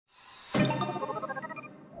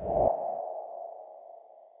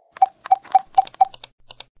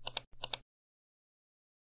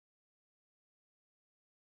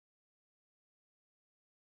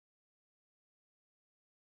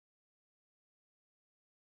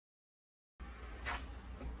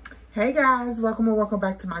Hey guys, welcome or welcome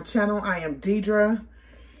back to my channel. I am Deidre.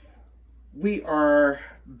 We are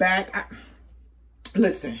back.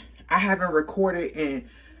 Listen, I haven't recorded in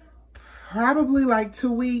probably like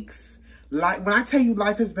 2 weeks. Like when I tell you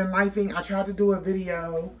life has been lifing, I tried to do a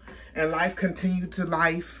video and life continued to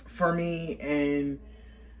life for me, and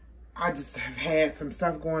I just have had some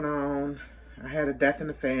stuff going on. I had a death in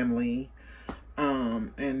the family,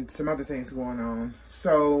 and some other things going on.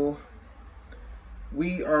 So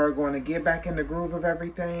we are going to get back in the groove of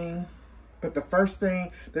everything. But the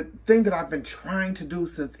thing that I've been trying to do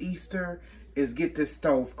since Easter is get this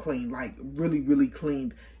stove clean, like really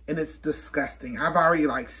cleaned. And it's disgusting. I've already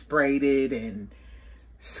like sprayed it and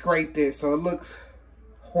scraped it, so it looks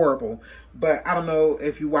horrible. But I don't know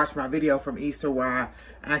if you watched my video from Easter where I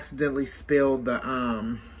accidentally spilled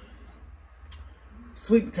the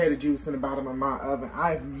sweet potato juice in the bottom of my oven.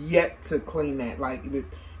 I've yet to clean that. Like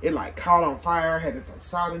it like caught on fire, had to throw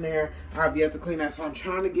salt in there. I've yet to clean that, so I'm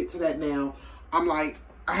trying to get to that now. I'm like,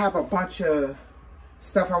 I have a bunch of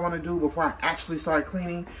stuff I want to do before I actually start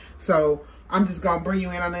cleaning. So I'm just gonna bring you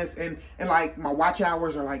in on this, and like my watch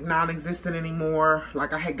hours are like non-existent anymore.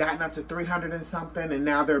 Like I had gotten up to 300 and something, and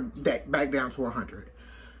now they're back down to 100.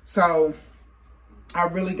 So I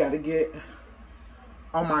really got to get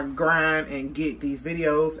on my grind and get these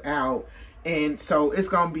videos out. And so it's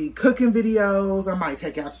gonna be cooking videos. I might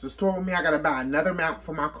take y'all to the store with me. I gotta buy another mount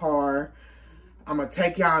for my car. I'm gonna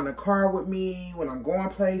take y'all in the car with me when I'm going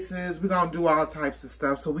places. We're gonna do all types of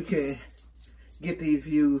stuff so we can get these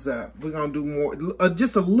views up. We're gonna do more,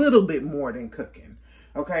 just a little bit more than cooking.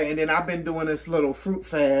 Okay, and then I've been doing this little fruit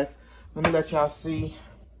fast. Let me let y'all see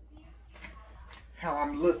how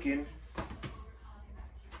I'm looking.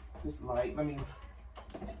 This light, let me,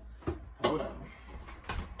 hold on.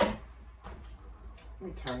 Let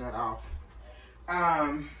me turn that off.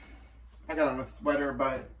 I got on a sweater,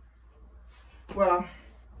 but, well,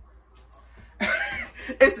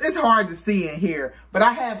 it's hard to see in here, but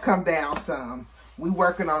I have come down some. We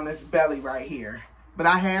working on this belly right here, but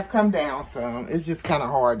I have come down some. It's just kind of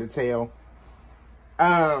hard to tell.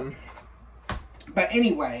 But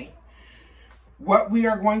anyway, what we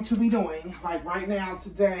are going to be doing, like right now,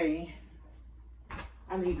 today,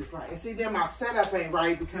 I need this light. And see, then my setup ain't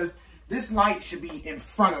right because this light should be in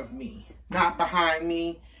front of me, not behind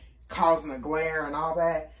me, causing a glare and all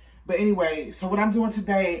that. But anyway, so what I'm doing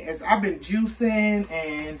today is I've been juicing,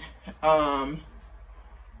 and I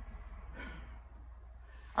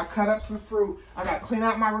cut up some fruit. I got to clean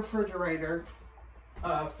out my refrigerator,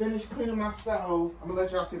 finish cleaning my stove. I'm going to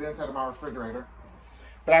let y'all see the inside of my refrigerator.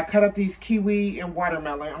 But I cut up these kiwi and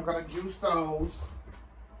watermelon. I'm going to juice those.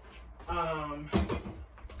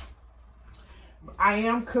 I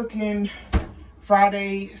am cooking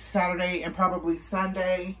Friday, Saturday, and probably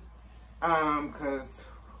Sunday, because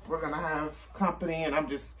we're going to have company, and I'm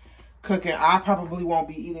just cooking. I probably won't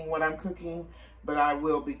be eating what I'm cooking, but I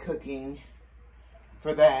will be cooking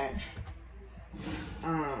for that.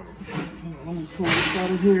 Let me pull this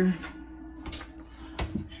out of here.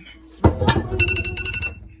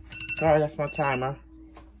 Sorry, that's my timer.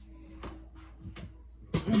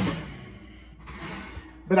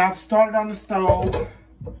 But I've started on the stove.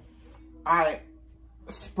 I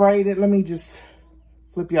sprayed it. Let me just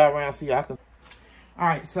flip y'all around so y'all can. All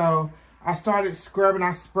right, so I started scrubbing.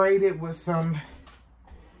 I sprayed it with some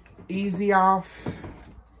Easy Off.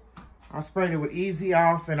 I sprayed it with Easy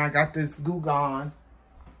Off, and I got this Goo Gone.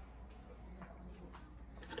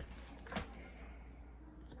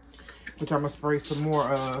 Which I'm going to spray some more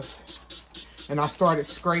of. And I started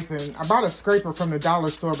scraping. I bought a scraper from the dollar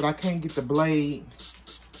store, but I can't get the blade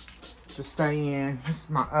to stay in. This is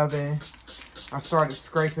my oven. I started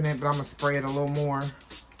scraping it, but I'm going to spray it a little more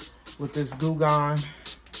with this Goo Gone,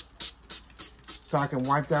 so I can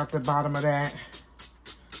wipe out the bottom of that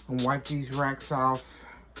and wipe these racks off.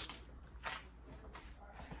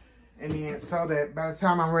 And then so that by the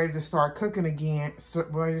time I'm ready to start cooking again,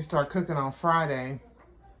 ready to start cooking on Friday,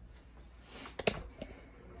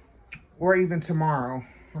 or even tomorrow.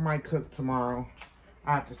 I might cook tomorrow.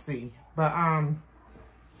 I have to see. But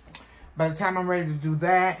by the time I'm ready to do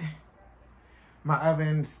that, my oven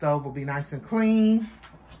and stove will be nice and clean.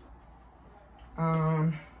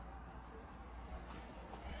 Hold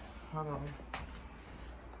on.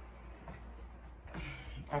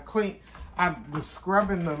 I was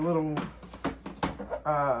scrubbing the little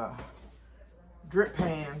drip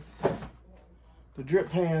pans. The drip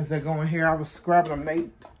pans that go in here, I was scrubbing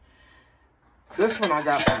them. This one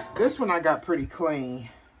I got pretty clean.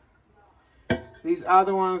 These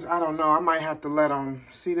other ones, I don't know. I might have to let them,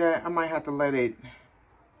 see that? I might have to let it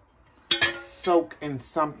soak in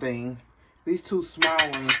something. These two small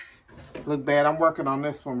ones, look bad. I'm working on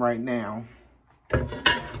this one right now.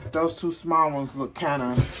 Those two small ones look kind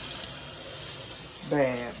of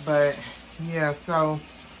bad. But, yeah, so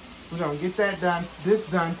we're going to get that done, this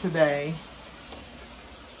done today.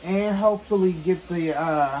 And hopefully get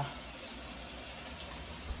the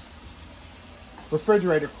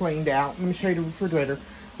refrigerator cleaned out. Let me show you the refrigerator.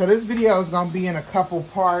 So this video is going to be in a couple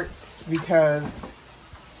parts because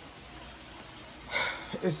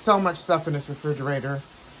there's so much stuff in this refrigerator.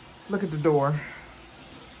 Look at the door.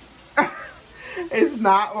 It's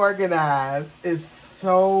not organized. It's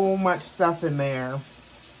so much stuff in there.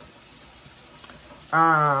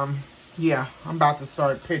 Yeah, I'm about to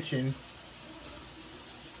start pitching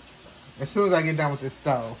as soon as I get done with this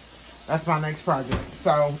stove. That's my next project.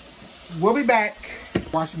 So we'll be back.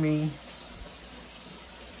 Watch me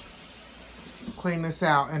clean this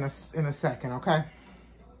out in a second, okay?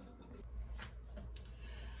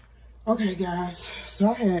 Okay, guys.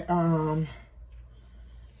 So I had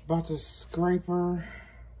bought the scraper,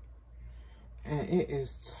 and it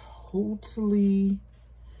is totally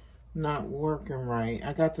not working right.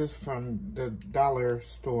 I got this from the dollar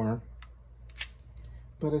store,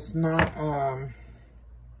 but it's not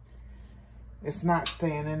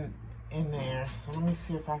staying in there. So let me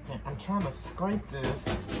see if I can. I'm trying to scrape this.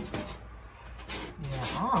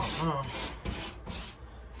 Yeah,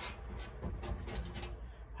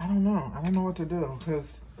 I don't know. I don't know what to do, because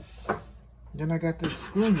then I got this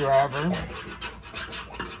screwdriver.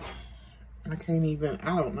 I can't even,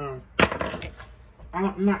 I don't know.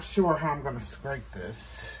 I'm not sure how I'm going to scrape this,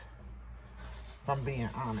 if I'm being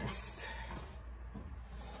honest.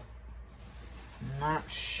 Not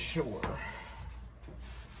sure.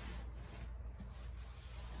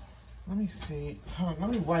 Let me see. Hold on, let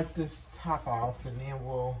me wipe this top off, and then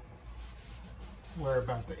we'll worry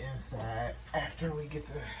about the inside after we get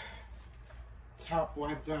the top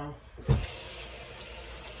wiped off.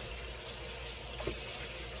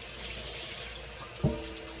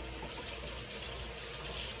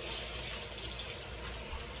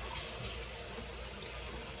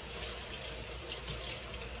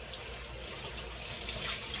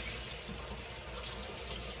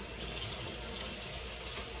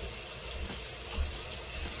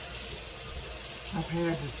 I've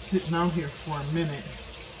had this sitting out here for a minute.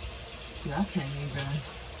 Yeah, I can't even.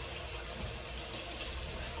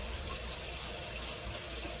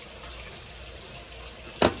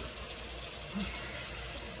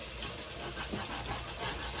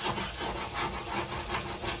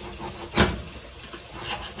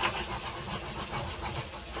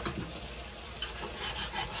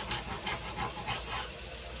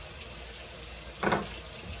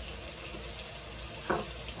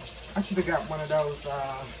 I should have got one of those,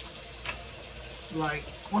 like,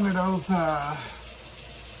 one of those,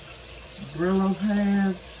 Brillo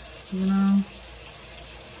pads, you know?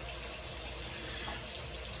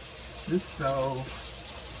 This stove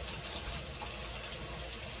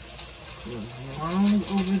is long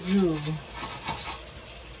overdue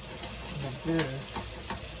with this.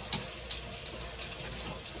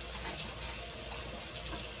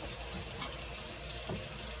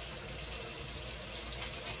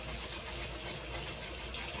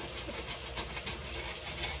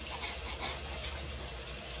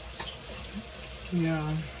 Yeah,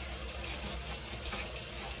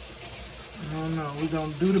 I don't know. We're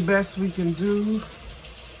going to do the best we can do.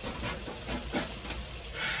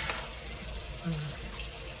 I'm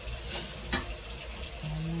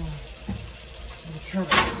trying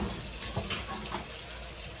to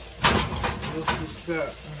look this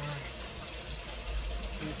up.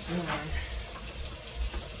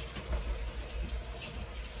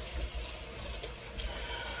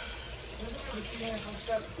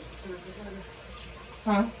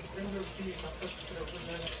 Huh?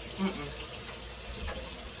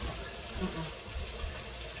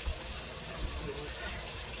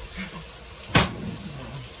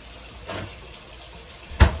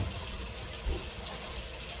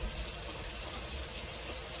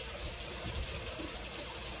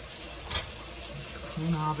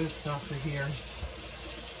 Clean all this stuff in here.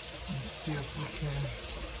 Let's see if we can.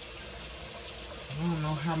 I don't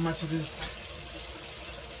know how much of this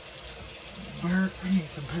burnt. I need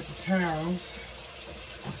some paper towels.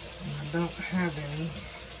 And I don't have any.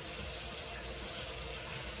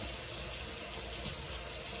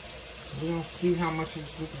 We're going to see how much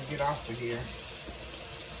we can get off of here.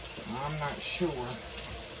 I'm not sure. We're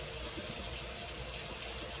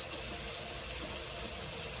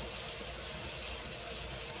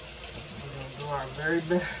going to do our very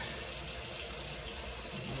best.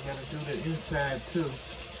 We got to do the inside too.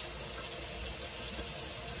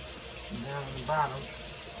 Down on the bottom.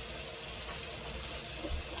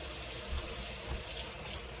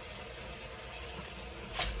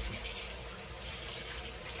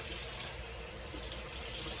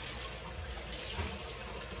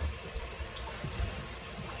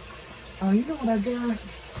 Oh, you know what I got?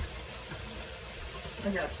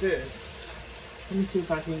 I got this. Let me see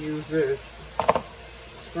if I can use this.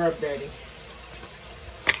 Scrub Daddy.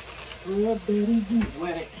 Scrub Daddy, you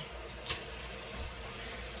wet it.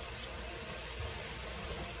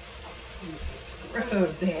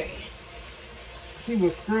 Scrub Daddy. See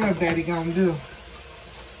what Scrub Daddy gonna do.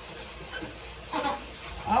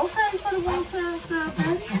 Okay, for the one time, Scrub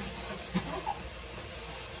Daddy.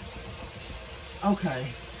 Okay.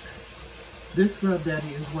 This Scrub Daddy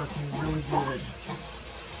is working really good.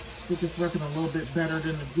 I think it's working a little bit better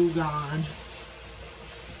than the Goo Gone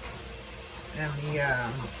and the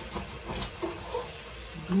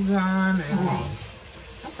Goo Gone and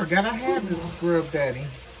I forgot I had this Scrub Daddy.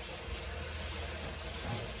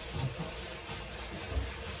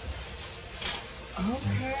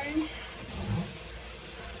 Okay.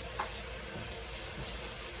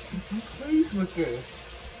 I'm pleased with this.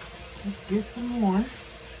 Let's get some more.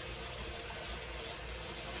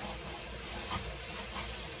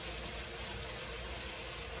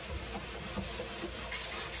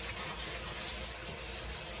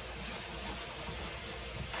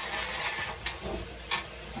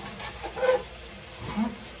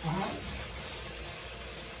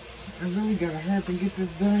 I really gotta hurry up and get this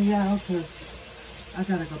done, y'all, because I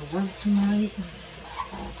gotta go to work tonight.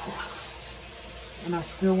 And I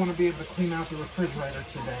still want to be able to clean out the refrigerator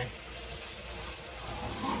today.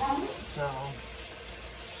 So,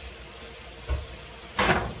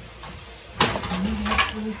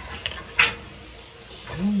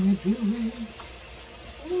 can we do it?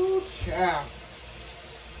 Oh, child.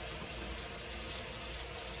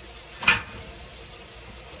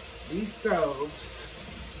 These stoves.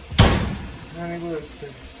 Honey,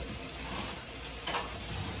 listen.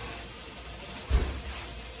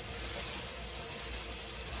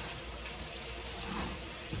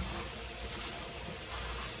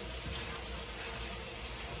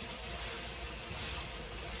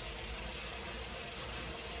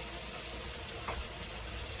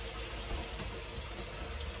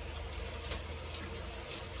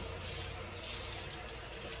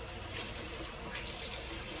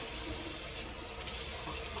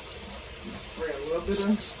 Spray a little bit of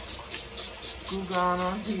Goo Gone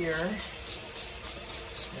on here, and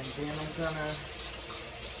then I'm gonna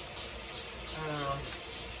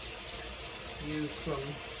use some.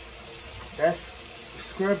 That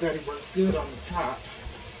Scrub Daddy works good on the top.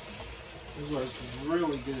 It works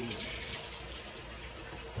really good.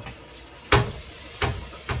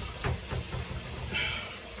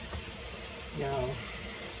 Y'all.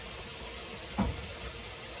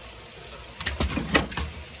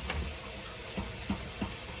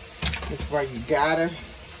 That's why you gotta.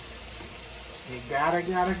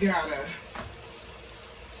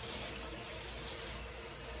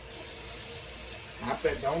 I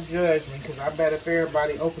bet, don't judge me, because I bet if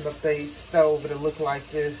everybody opened up their stove, it'll look like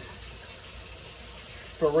this.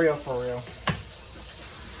 For real, for real.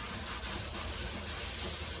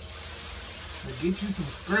 But get you some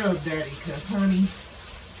Scrub Daddy, because, honey,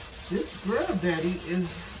 this Scrub Daddy is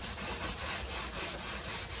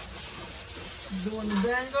doing the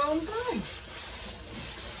dang on thing.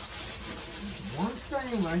 One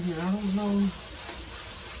thing right here, I don't know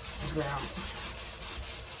about.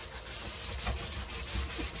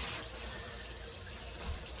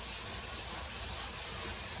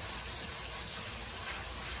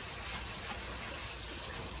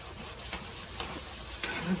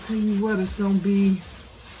 I'll tell you what, it's gonna be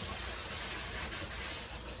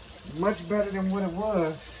much better than what it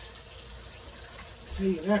was. I'll tell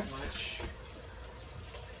you that much.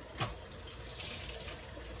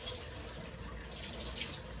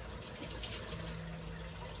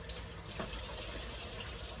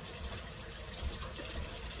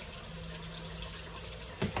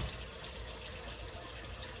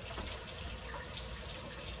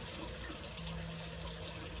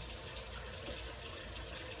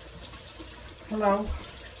 Hello?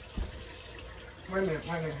 Wait a minute,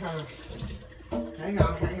 huh? Hang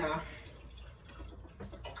on.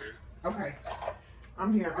 Okay.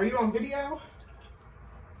 I'm here. Are you on video?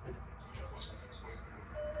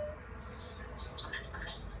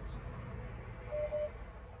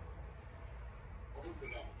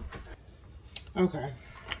 Okay.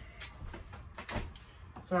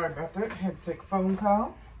 Sorry about that. Had to take a phone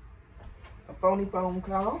call. A phony phone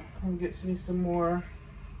call. I'm gonna get me some more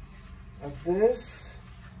of this.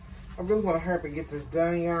 I really want to hurry up and get this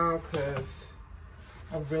done, y'all, because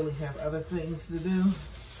I really have other things to do.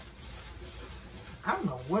 I don't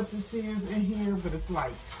know what this is in here, but it's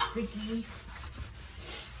like sticky.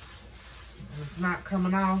 And it's not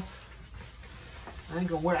coming off. I ain't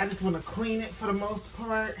gonna worry. I just want to clean it for the most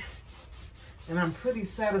part. And I'm pretty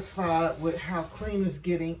satisfied with how clean it's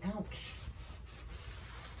getting. Ouch.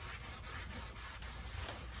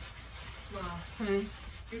 You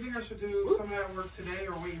think I should do some of that work today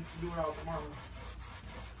or wait to do it all tomorrow?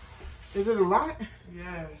 Is it a lot?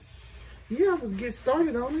 Yes. Yeah, we'll get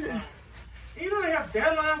started on it. You know they have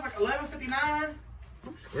deadlines like 11:59.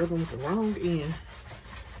 I'm scrubbing with the wrong end.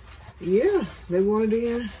 Yeah, they want it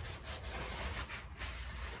in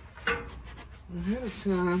ahead of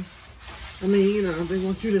time. I mean, you know, they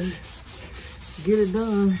want you to get it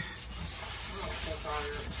done. I'm so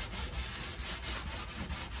tired.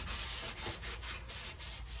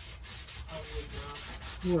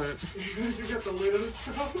 What? You got the lid of the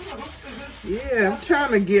stuff. Yeah, I'm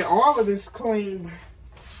trying to get all of this clean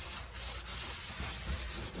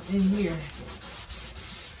in here.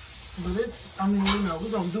 But it's, I mean, you know, we're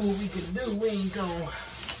going to do what we can do. We ain't going to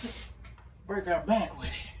break our back with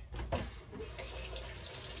it.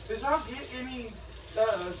 Did y'all get any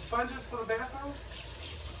sponges for the bathroom?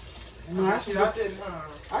 No, Actually, I didn't.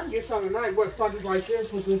 I can get some tonight. What, sponges like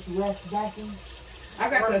this with this rough vacuum? I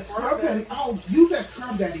got that scrub daddy. Oh, use that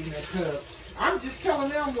scrub daddy in that tub. I'm just telling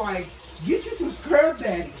them, like, get you some scrub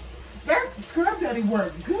daddy. That scrub daddy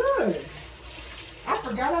worked good. I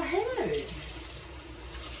forgot I had it.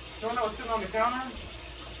 Don't know what's sitting on the counter?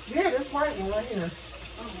 Yeah, this white one right here.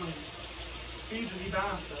 He usually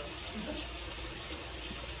buys stuff.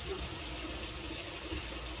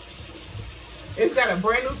 It's got a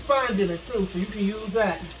brand new sponge in it too, so you can use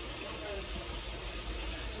that.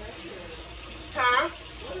 Huh?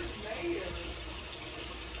 What is Mayor?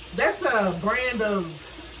 That's a brand of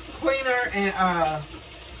cleaner, and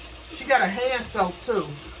she got a hand soap too.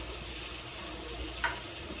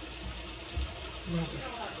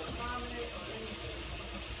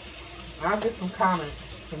 I'll get some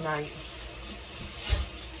comments tonight.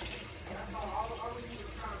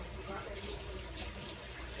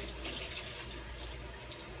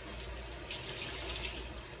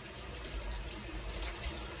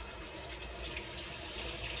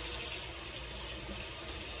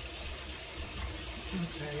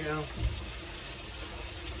 Okay, yeah.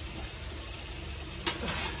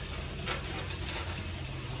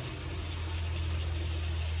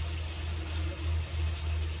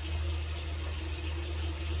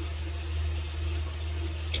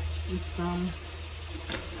 I'm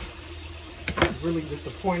really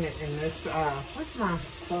disappointed in this. What's my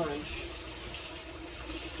sponge?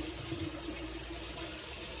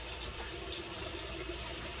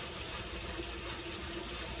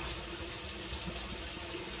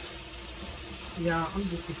 Yeah, I'm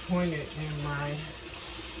disappointed in my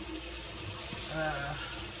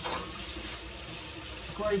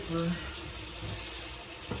scraper.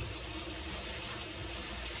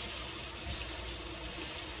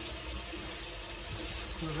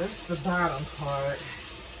 So that's the bottom part.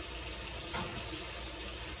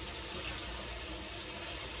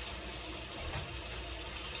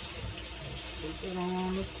 Put it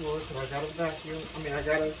on the floor because I got a vacuum. I mean, I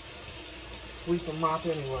got to sweep and mop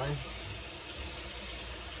anyway.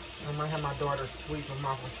 I might have my daughter sweep and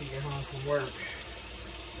mop when she get home from work.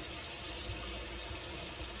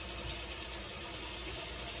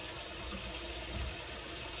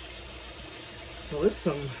 So it's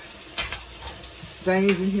some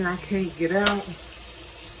stains in here I can't get out.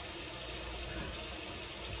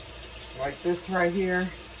 Like this right here.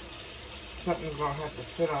 Something's gonna have to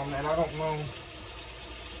sit on that. I don't know.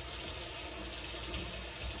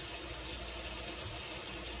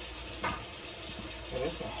 But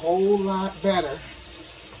it's a whole lot better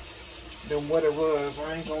than what it was.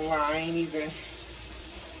 I ain't gonna lie, I ain't even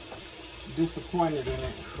disappointed in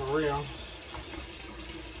it, for real.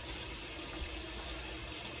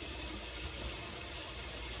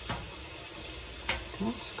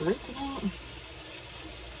 I'll scrape it out.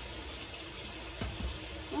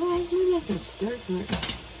 Oh, maybe I can scrape it.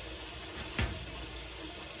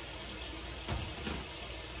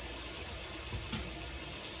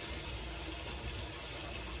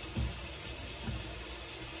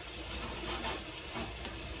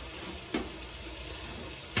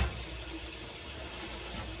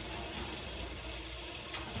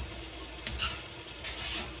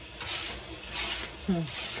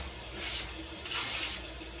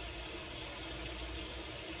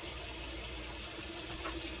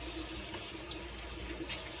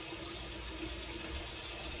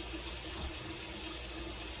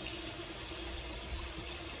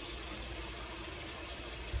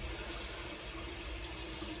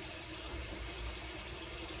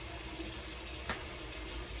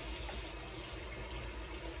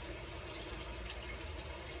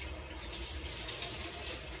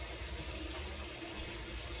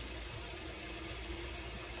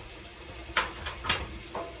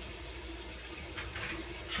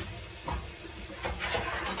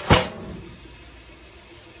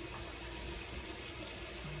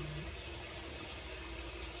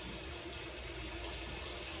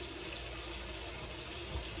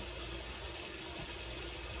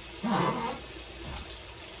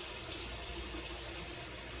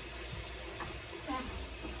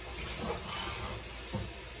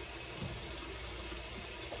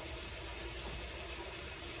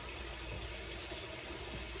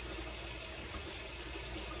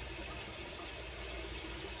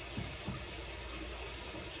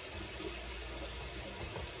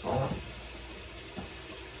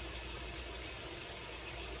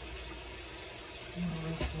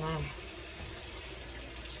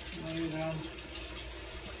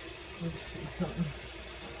 Let's see something.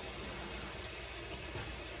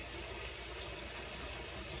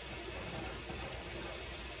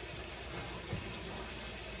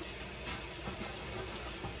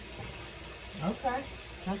 Okay,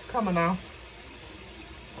 that's coming out.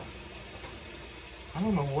 I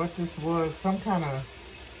don't know what this was. Some kind of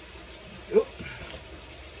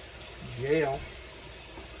gel.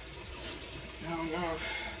 I don't know.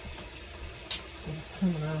 It's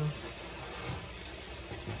coming out.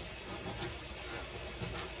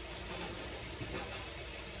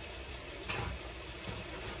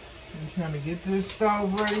 I'm trying to get this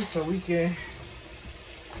stove ready so we can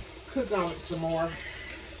cook on it some more.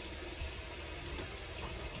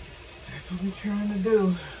 That's what we're trying to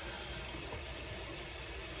do.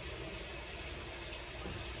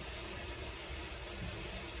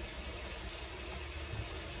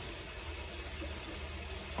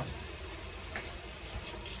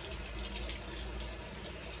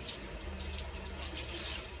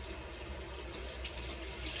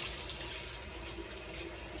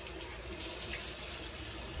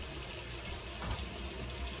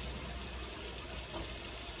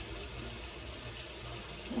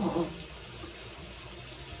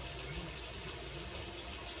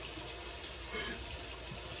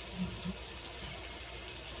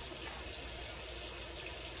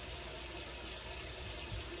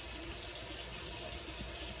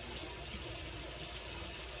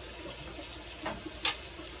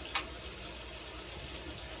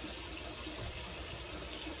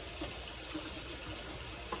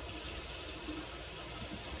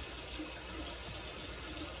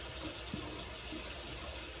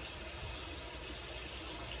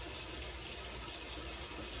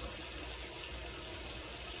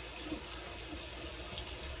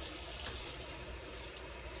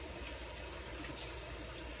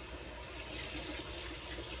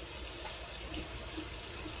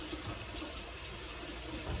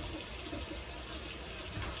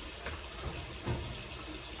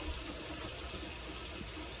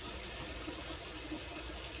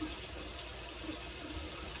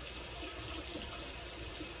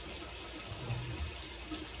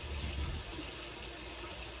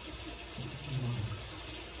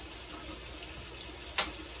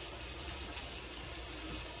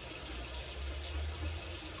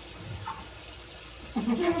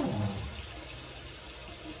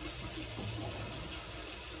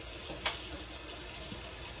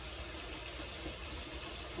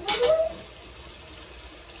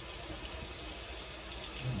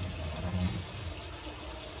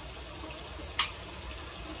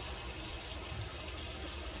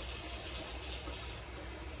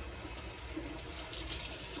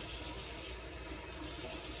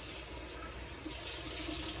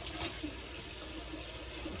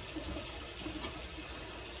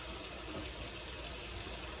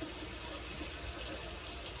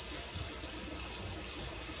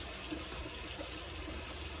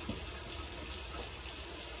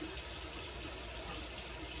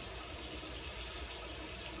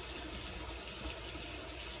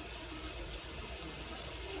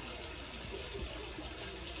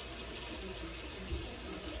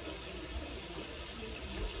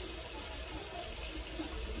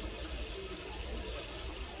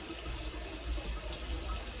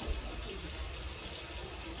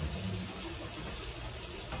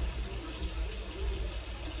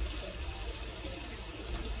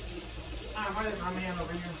 Why is my man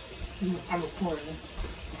over here? I'm recording.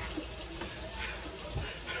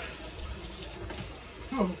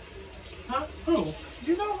 Who? Huh? Who?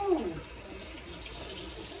 You know who?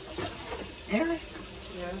 Aaron?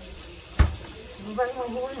 Yes. Nobody know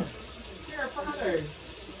who is. Here, Friday.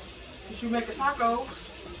 Did you make a taco?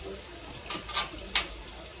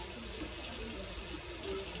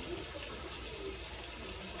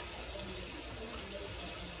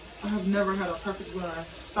 I have never had a perfect bun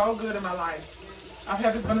so good in my life. I've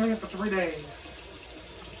had this bun in here for 3 days.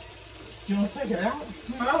 You don't take it out?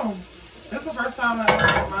 No. This is the first time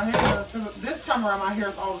my hair, this time around my hair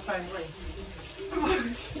is all the same way.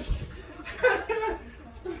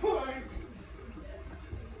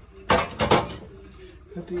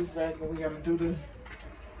 Put these back and we gotta do the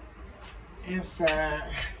inside.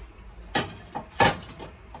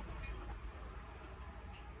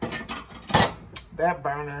 That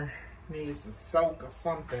burner needs to soak or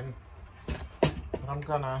something. But I'm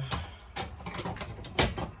gonna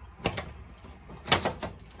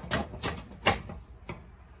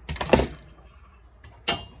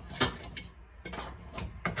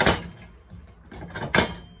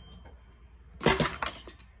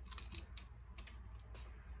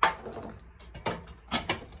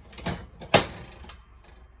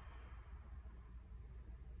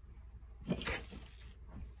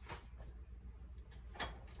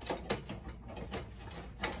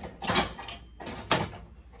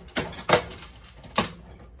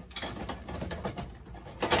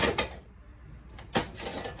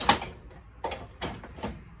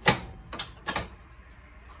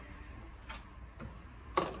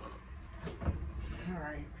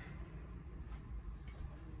Alright.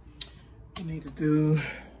 I need to do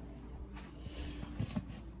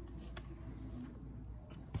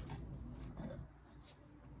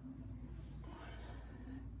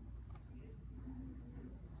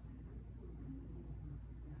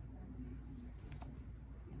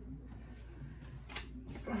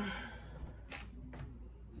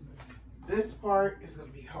this part is going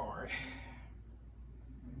to be hard.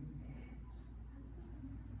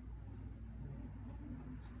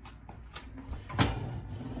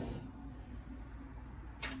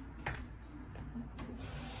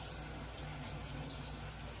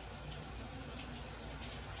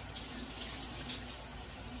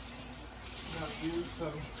 I'll use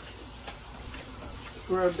some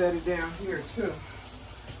Scrub Daddy down here too.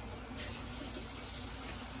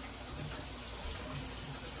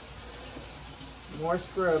 More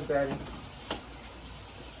Scrub Daddy.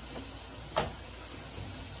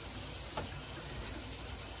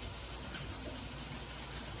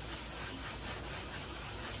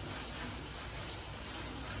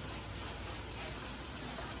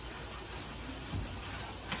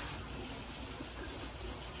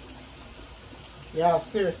 Y'all,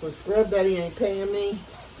 seriously, Scrub Daddy ain't paying me,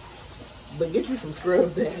 but get you some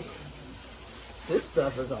Scrub Daddy. This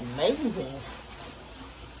stuff is amazing.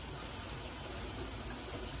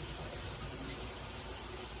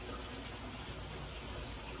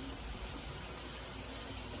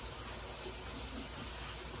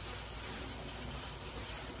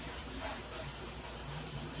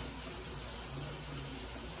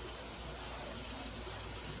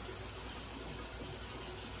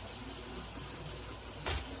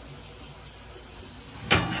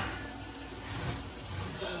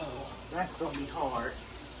 That's gonna be hard.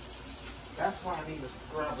 That's why I need a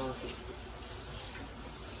scrubber.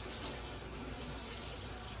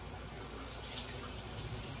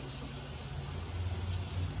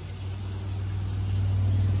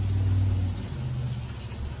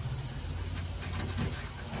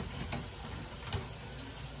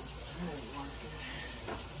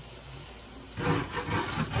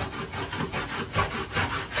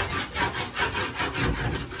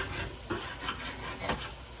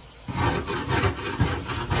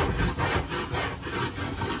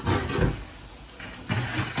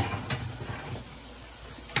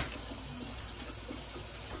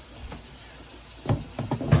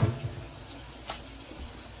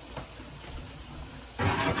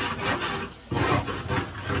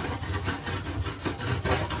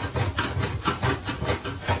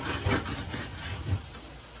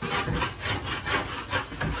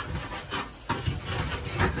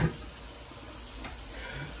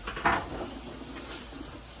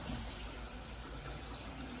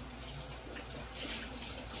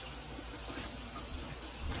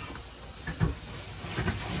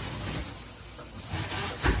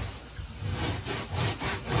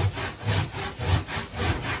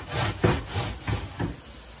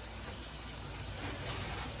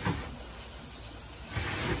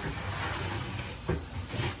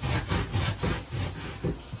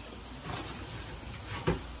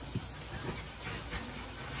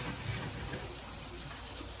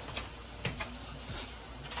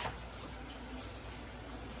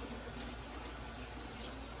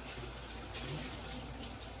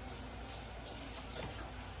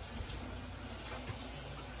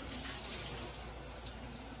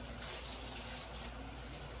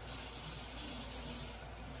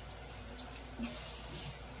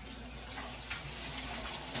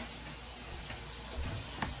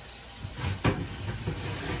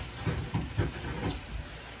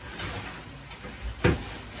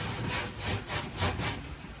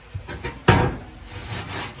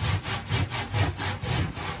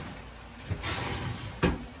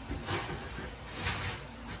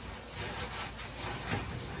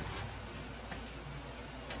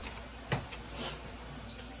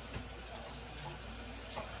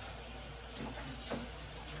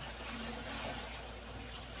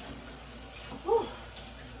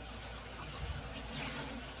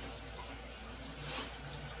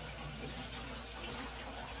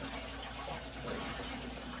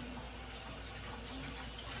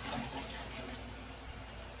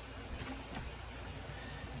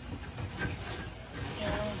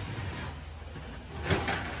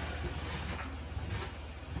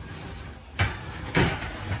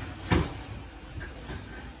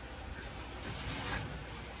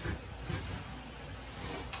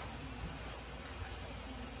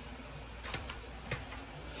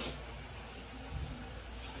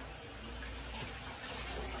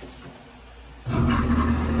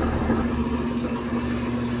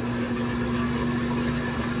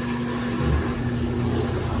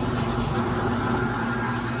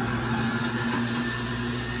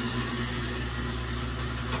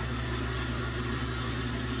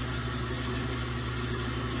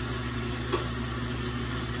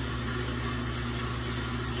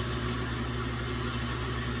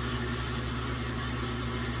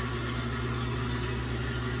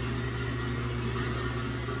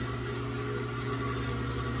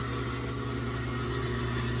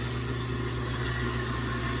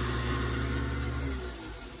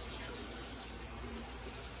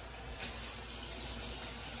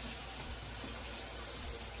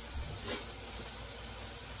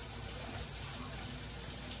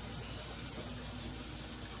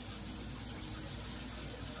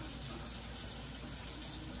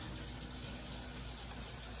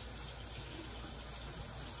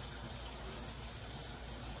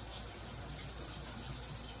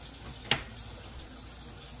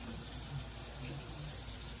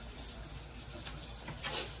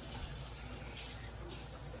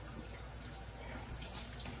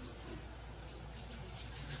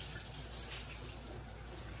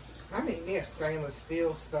 need me a stainless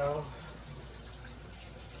steel stove.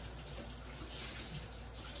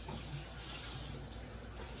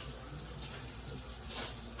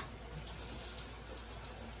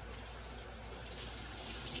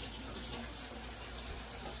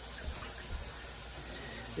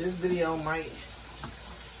 This video might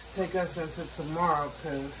take us into tomorrow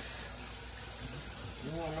because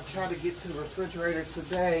I'm going to try to get to the refrigerator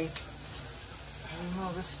today. I don't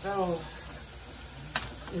know, this stove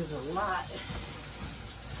is a lot.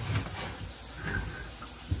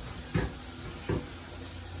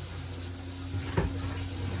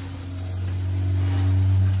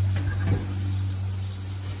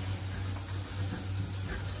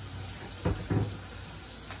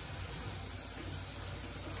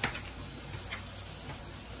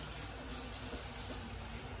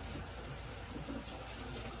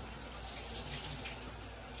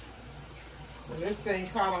 When this thing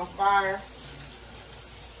caught on fire,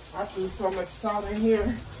 I threw so much salt in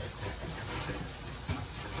here.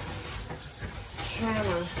 Trying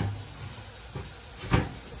to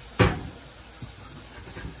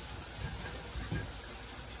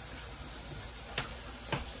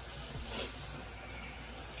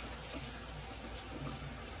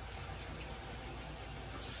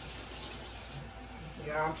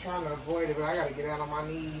I'm trying to avoid it, but I gotta get out on my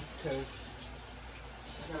knees because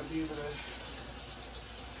I gotta be able to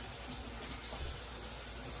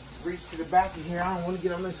reach to the back of here. I don't want to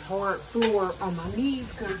get on this hard floor on my knees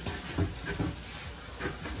because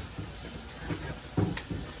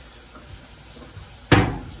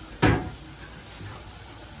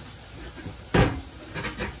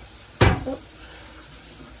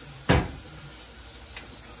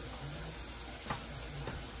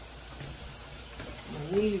my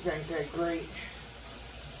knees ain't that great.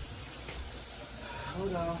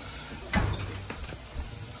 Hold on.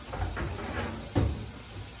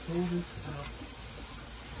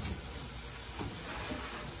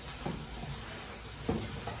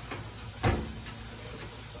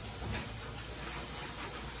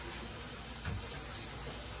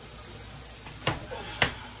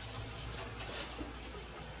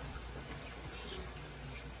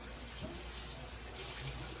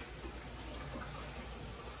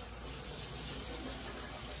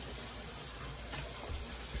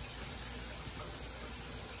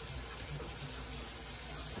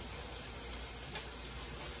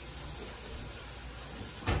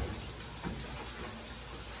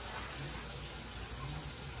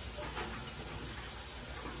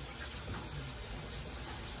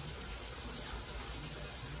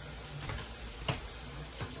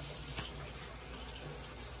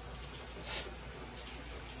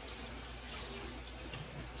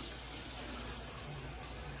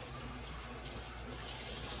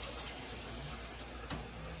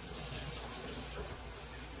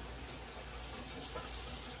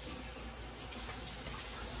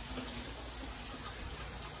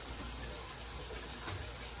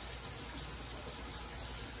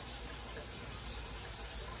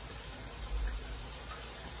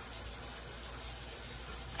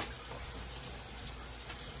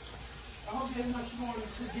 How much you want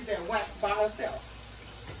to get that wax by herself?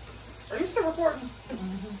 Are you still recording?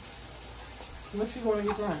 Mm-hmm. What you want to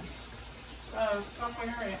get done?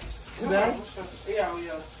 Somewhere in. Today?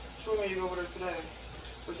 Yeah. She want me to go over there today.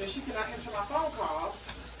 But then she cannot answer my phone calls.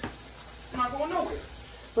 I'm not going nowhere.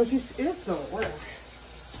 But she is still at work.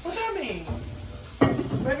 What that mean?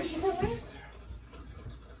 Maybe she couldn't answer.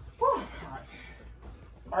 Whew.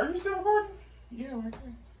 Are you still recording? Yeah, right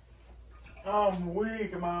there. I'm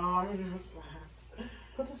weak, Mom.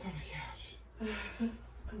 Put this on the couch.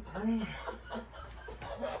 I'm burning.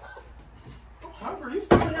 I'm hungry. You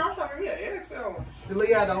still in here? I'm trying to get an XL.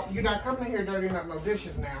 Leah, you're not coming in here dirtying up no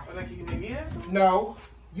dishes now. I think you can make me answer? No.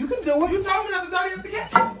 You can do it. You told me not to dirty up the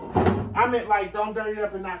kitchen. I meant like don't dirty it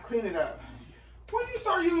up and not clean it up. When did you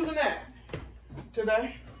start using that?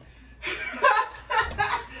 Today?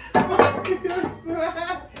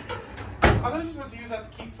 I thought you were supposed to use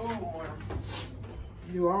that to keep food warm.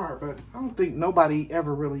 You are, but I don't think nobody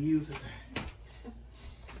ever really uses it.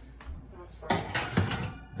 That's fine.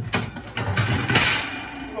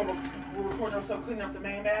 You gonna record yourself cleaning up the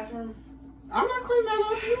main bathroom? I'm not cleaning that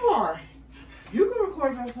up. You are. You can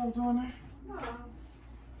record yourself doing that. No.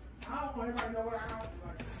 I don't want everybody to know what I look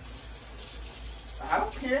like. I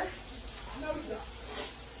don't care. I know you don't.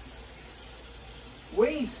 We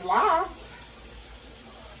ain't slobs.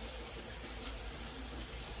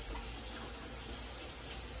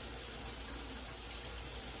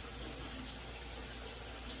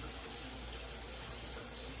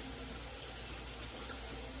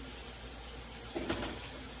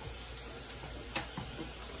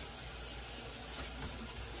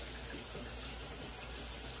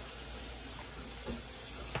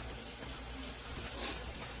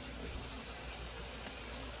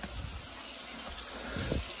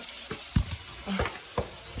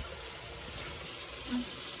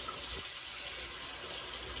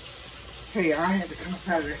 tell you, I had to come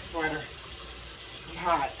out of that sweater. It's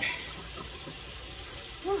hot.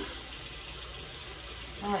 Whew.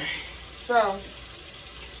 All right, so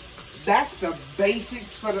that's the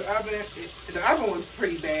basics for the oven. The oven was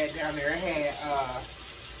pretty bad down there. It had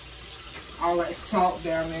all that salt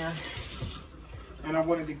down there, and I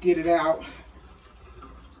wanted to get it out.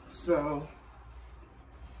 So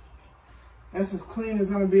that's as clean as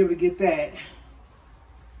I'm gonna be able to get that.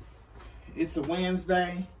 It's a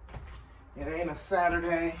Wednesday. It ain't a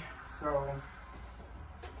Saturday, so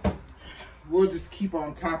we'll just keep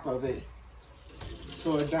on top of it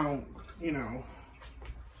so it don't, you know,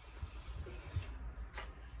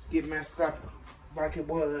 get messed up like it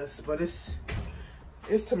was. But it's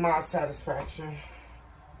to my satisfaction.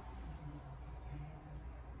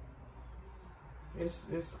 It's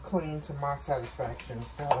clean to my satisfaction.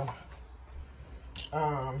 So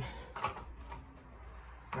I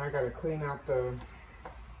gotta clean out the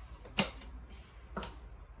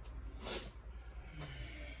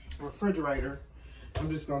refrigerator.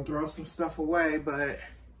 I'm just gonna throw some stuff away, but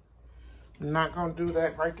I'm not gonna do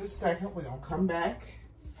that right this second. We're gonna come back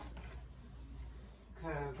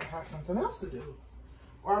because I have something else to do.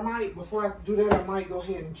 Or I might, before I do that, I might go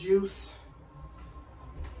ahead and juice.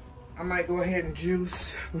 I might go ahead and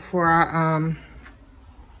juice before I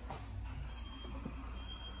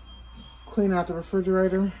clean out the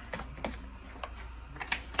refrigerator.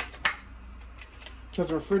 Because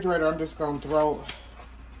the refrigerator, I'm just gonna go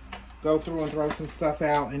through and throw some stuff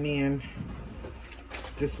out and then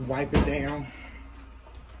just wipe it down.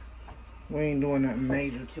 We ain't doing nothing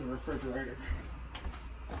major to the refrigerator.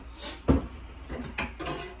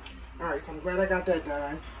 Alright, so I'm glad I got that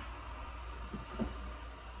done.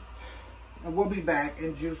 And we'll be back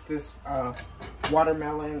and juice this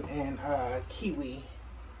watermelon and kiwi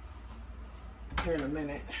here in a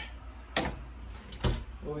minute.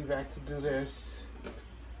 We'll be back to do this.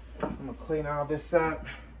 I'm gonna clean all this up.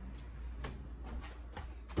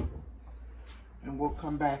 And we'll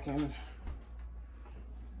come back and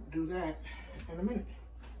do that in a minute.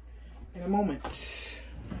 In a moment.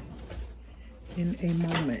 In a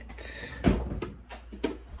moment.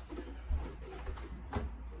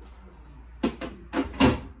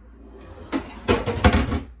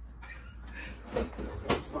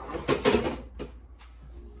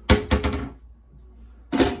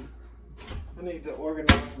 I need to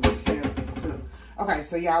organize my candles too. Okay,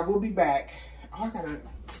 so y'all, we'll be back. Oh, I gotta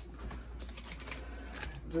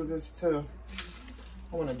do this too.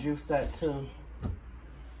 I want to juice that too,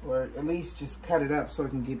 or at least just cut it up so it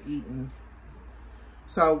can get eaten.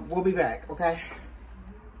 So we'll be back, okay?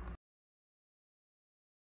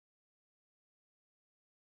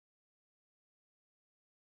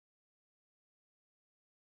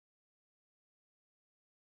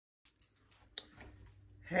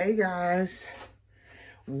 Hey guys,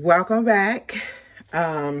 welcome back.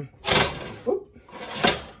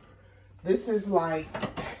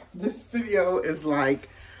 This video is like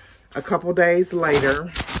a couple days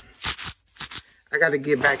later. I got to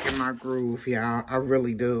get back in my groove, y'all. I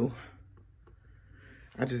really do.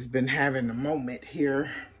 I just been having a moment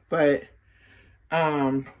here. But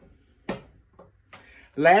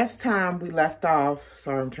last time we left off,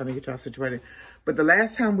 sorry, I'm trying to get y'all situated. But the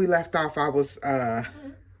last time we left off, I was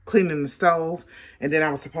cleaning the stove, and then I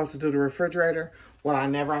was supposed to do the refrigerator. Well, I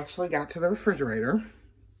never actually got to the refrigerator.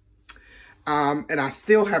 And I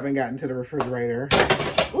still haven't gotten to the refrigerator.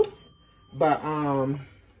 Oops. But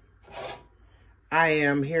I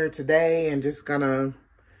am here today and just gonna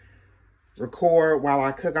record while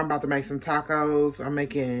I cook. I'm about to make some tacos. I'm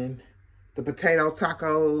making the potato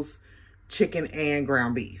tacos, chicken, and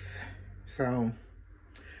ground beef. So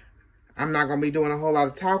I'm not gonna be doing a whole lot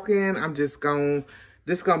of talking. I'm just gonna,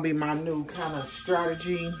 this is gonna be my new kind of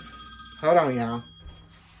strategy. Hold on, y'all.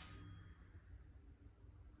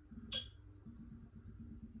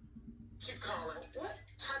 Keep calling. What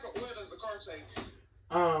type of oil does the car say?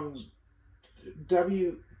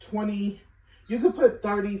 W20. You could put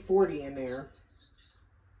 30, 40 in there,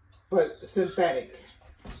 but synthetic.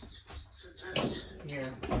 Synthetic? Yeah.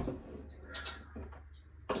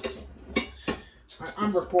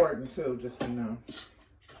 I'm recording too, just so you know.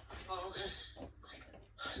 Oh, okay.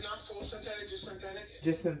 Not full synthetic, just synthetic?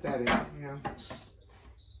 Just synthetic, yeah.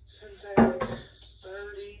 Synthetic,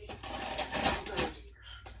 30, 30.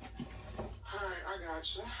 Alright, I got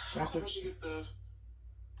you. How much you get the...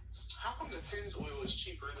 How come the Finn's oil is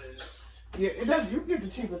cheaper than... Yeah, it does. You can get the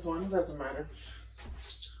cheapest one. It doesn't matter.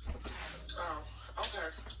 Oh, okay.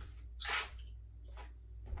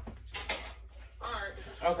 Alright.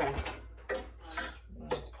 Okay.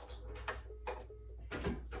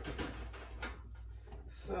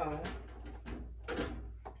 So,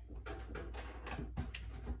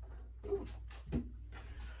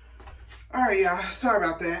 All right, y'all. Sorry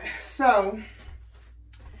about that. So,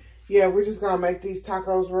 yeah, we're just gonna make these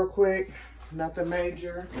tacos real quick. Nothing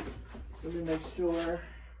major. Let me make sure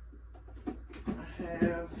I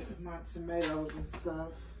have my tomatoes and stuff.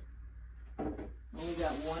 Only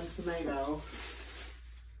got one tomato.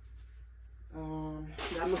 I'm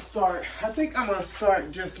gonna start, I think I'm gonna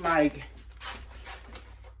start just like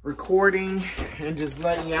recording and just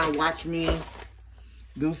letting y'all watch me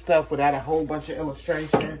do stuff without a whole bunch of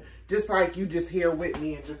illustration. Just like you just here with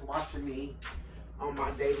me and just watching me on my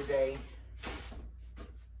day-to-day,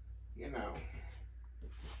 you know,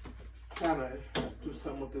 kind of do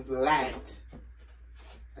something with this light.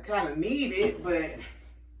 I kind of need it, but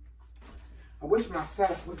I wish my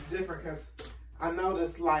setup was different because I know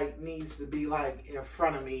this light needs to be like in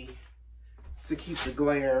front of me to keep the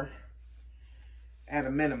glare at a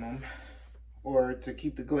minimum, or to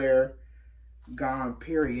keep the glare gone,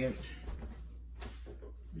 period.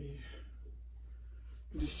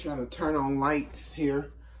 I'm just trying to turn on lights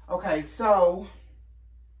here. Okay, so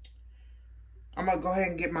I'm gonna go ahead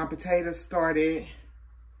and get my potatoes started,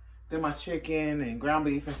 then my chicken and ground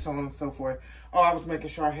beef and so on and so forth. Oh, I was making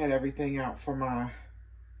sure I had everything out for my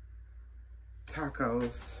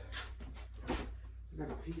tacos. Got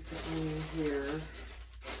a piece of onion here.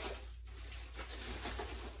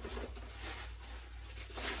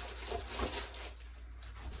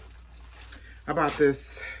 How about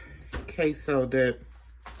this queso dip?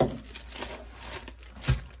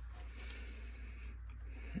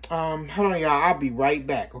 Hold on, y'all. I'll be right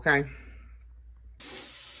back, okay?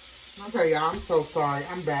 Okay, y'all. I'm so sorry.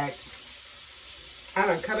 I'm back. I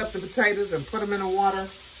done cut up the potatoes and put them in the water.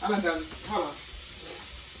 I done, hold on.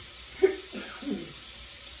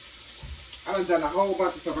 I done done a whole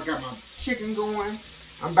bunch of stuff. I got my chicken going.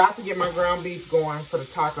 I'm about to get my ground beef going for the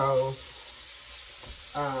tacos.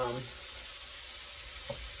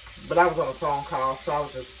 But I was on a phone call, so I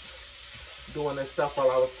was just doing this stuff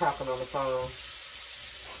while I was talking on the phone.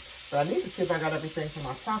 But I need to see if I got everything for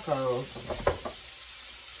my tacos.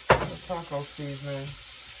 The taco seasoning.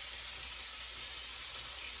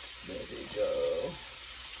 There we go.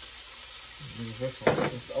 Leave this one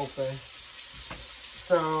just open.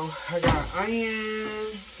 So I got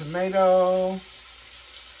onion, tomato,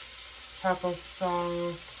 taco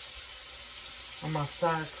sauce, on my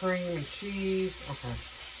sour cream and cheese. Okay.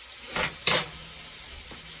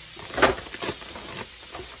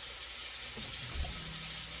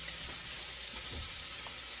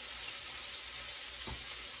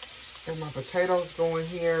 And my potatoes go in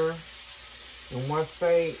here. And once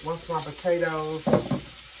my potatoes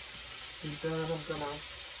be done,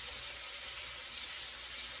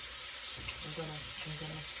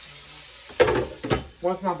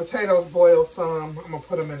 once my potatoes boil some, I'm gonna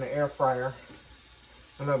put them in the air fryer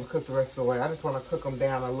and let them cook the rest of the way. I just want to cook them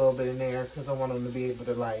down a little bit in there because I want them to be able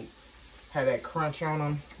to like have that crunch on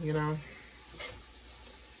them, you know.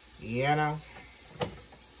 You know.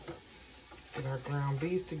 Get our ground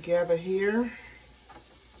beef together here.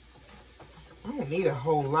 I don't need a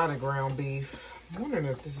whole lot of ground beef. I'm wondering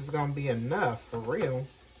if this is gonna be enough for real.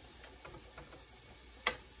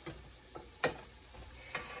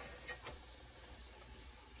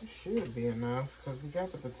 It should be enough because we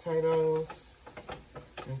got the potatoes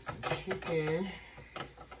and some chicken.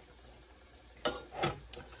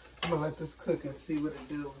 I'm gonna let this cook and see what it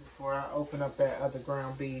do before I open up that other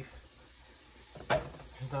ground beef.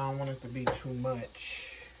 Because I don't want it to be too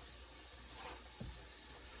much.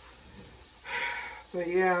 But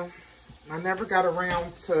yeah, I never got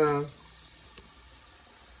around to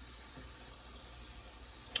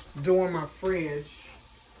doing my fridge.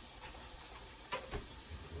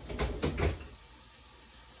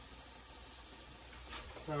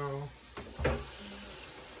 So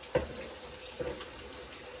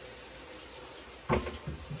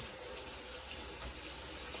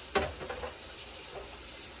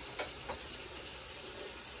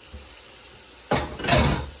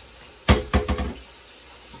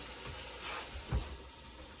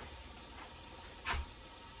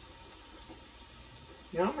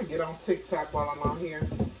yeah, I'm gonna get on TikTok while I'm out here.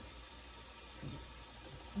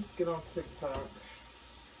 Let's get on TikTok.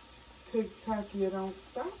 TikTok, you don't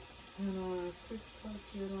stop. And TikTok,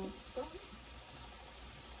 you don't stop.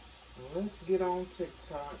 Let's get on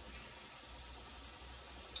TikTok.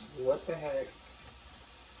 What the heck?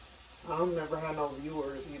 I've never had no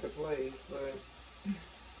viewers either place, but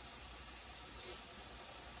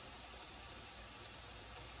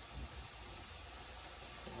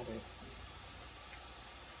got it.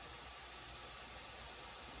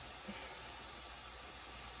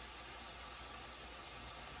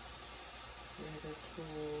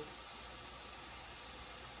 Tools.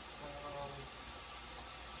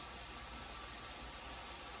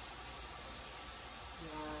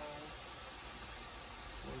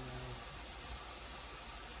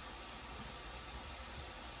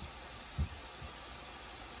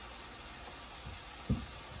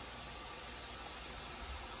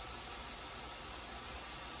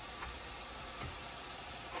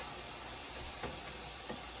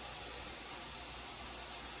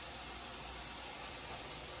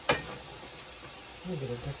 Let me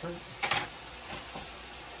get a different.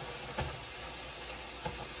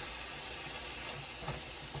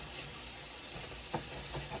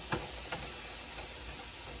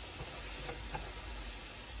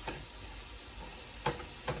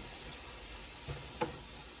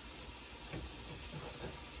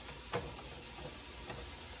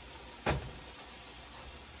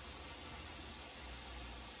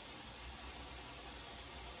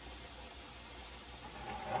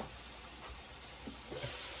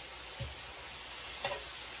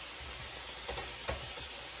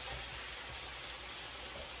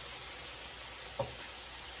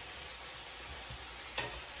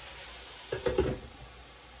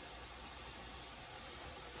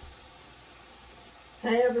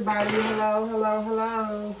 Hey everybody, hello, hello,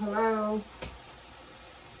 hello, hello.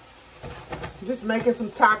 Just making some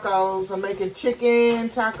tacos. I'm making chicken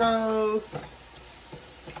tacos,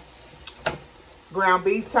 ground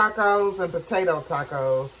beef tacos, and potato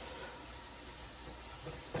tacos.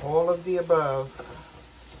 All of the above.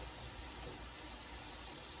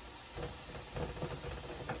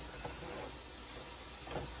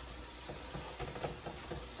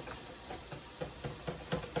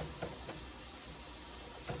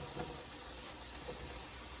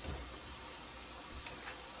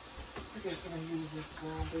 I guess I'm gonna use this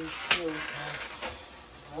ground beef too.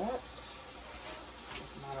 What?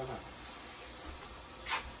 Not enough.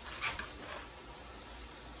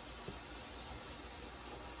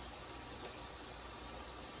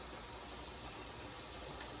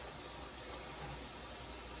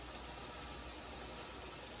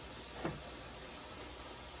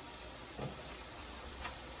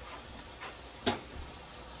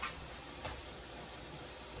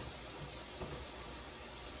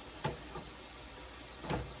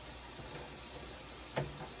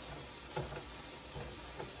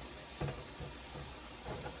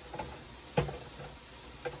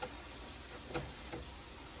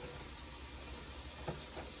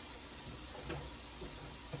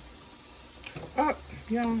 Oh,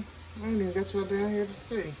 y'all, I ain't even got y'all down here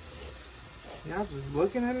to see. Y'all just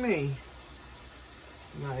looking at me.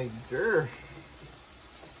 Like, girl.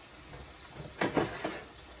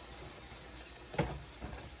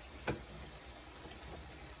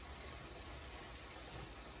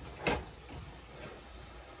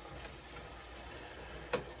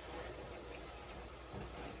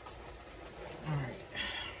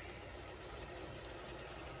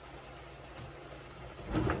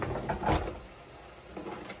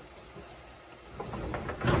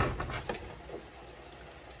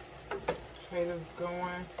 Potatoes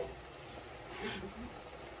going.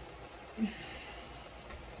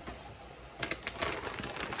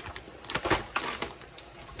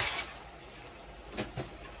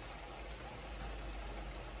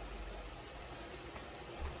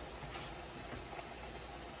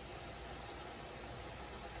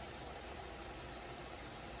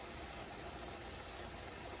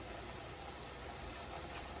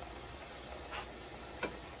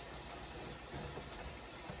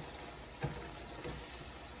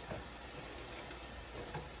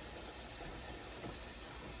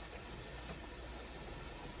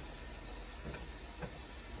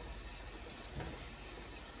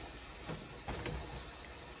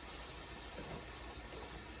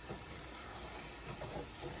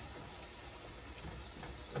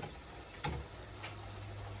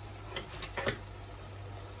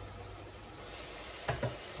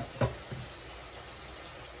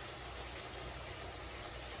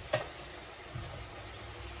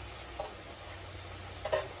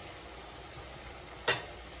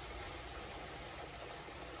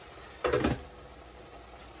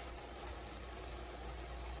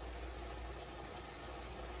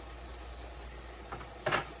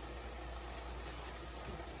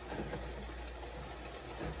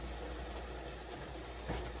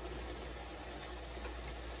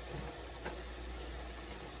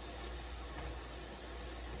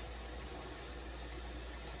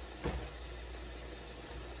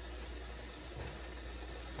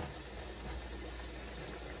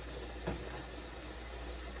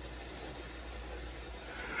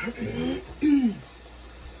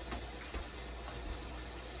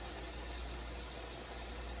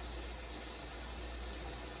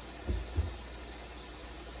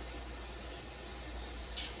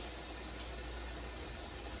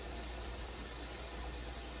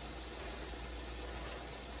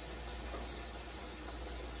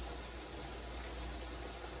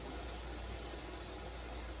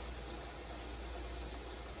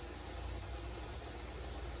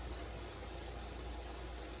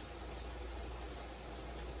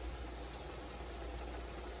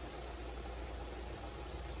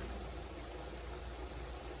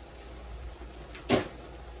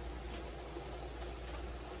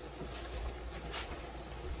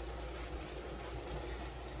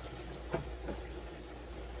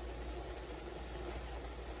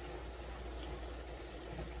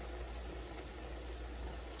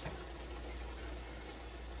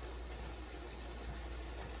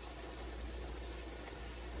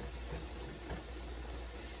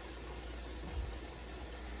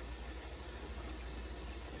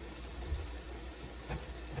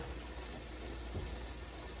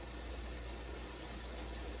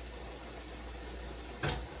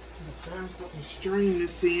 so I can strain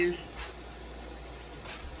this in.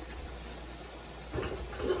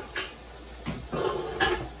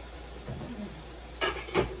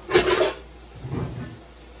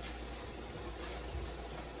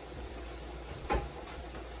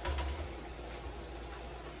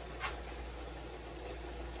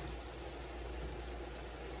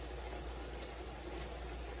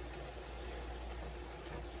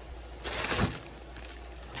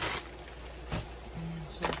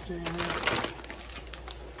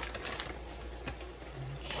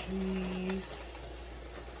 Cheese.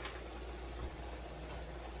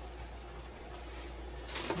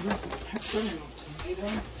 There's some pepper and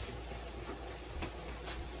tomato.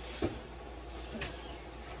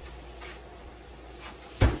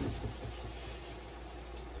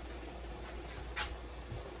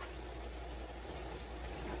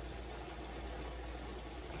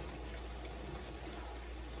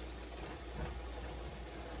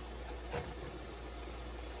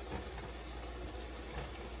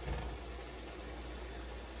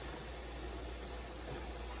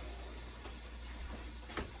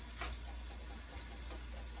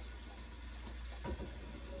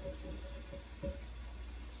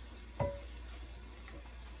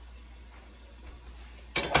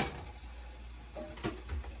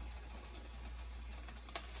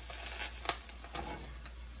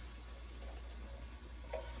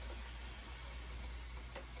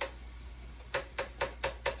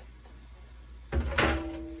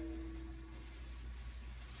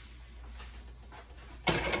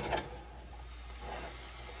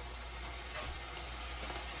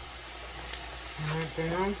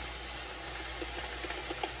 Down.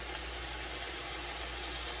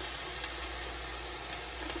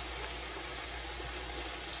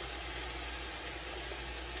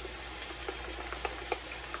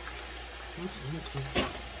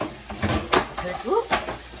 Okay, cool.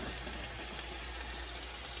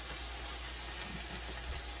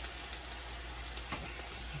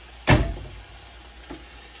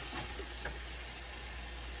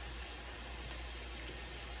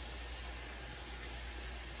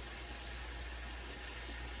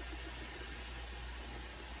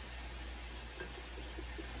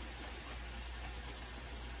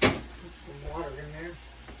 Water in there.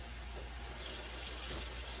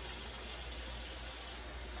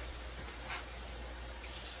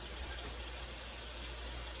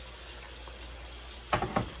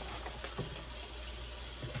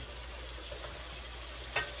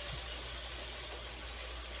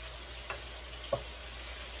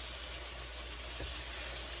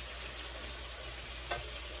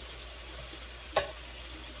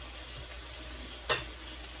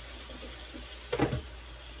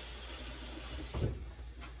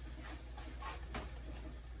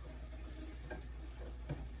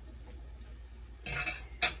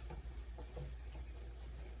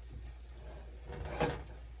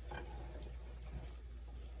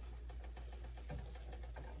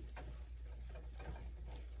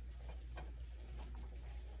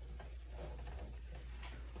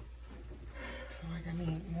 I feel like I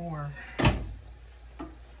need more.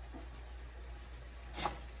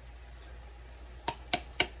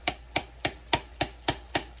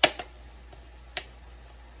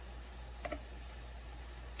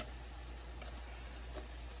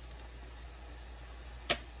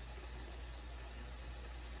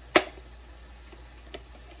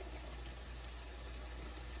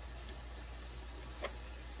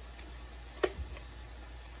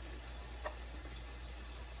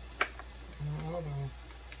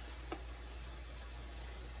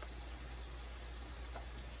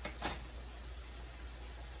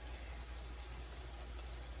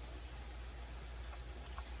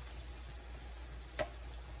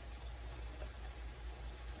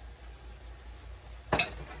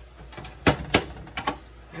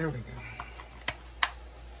 There we go.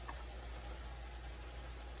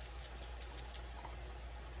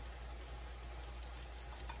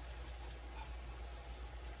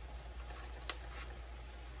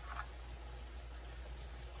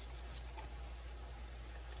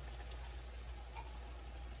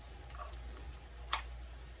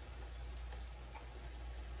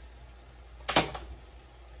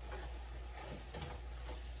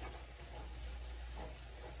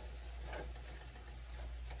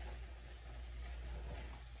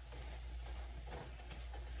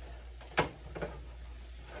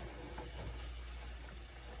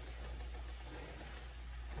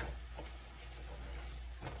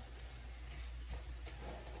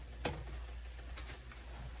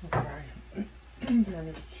 Okay. Turn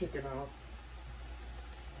this chicken off.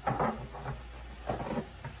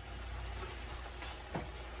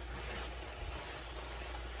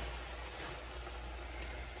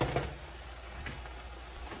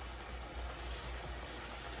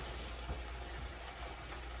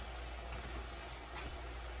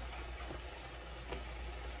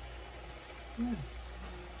 Let's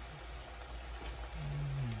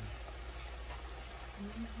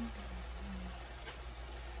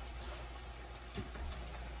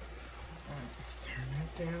turn that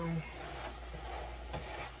down.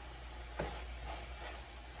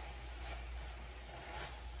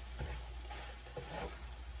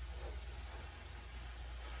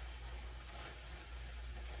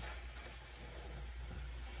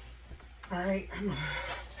 All right, I'm gonna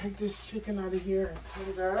take this chicken out of here and cut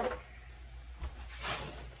it up.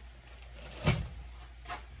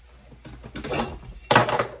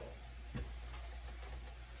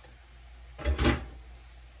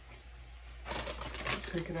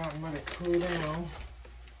 Take it out and let it cool down.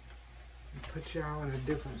 And put y'all in a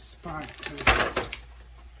different spot.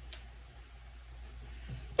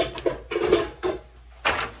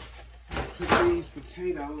 Put these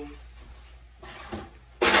potatoes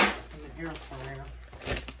in the air fryer.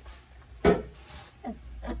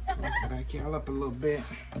 Let's back y'all up a little bit.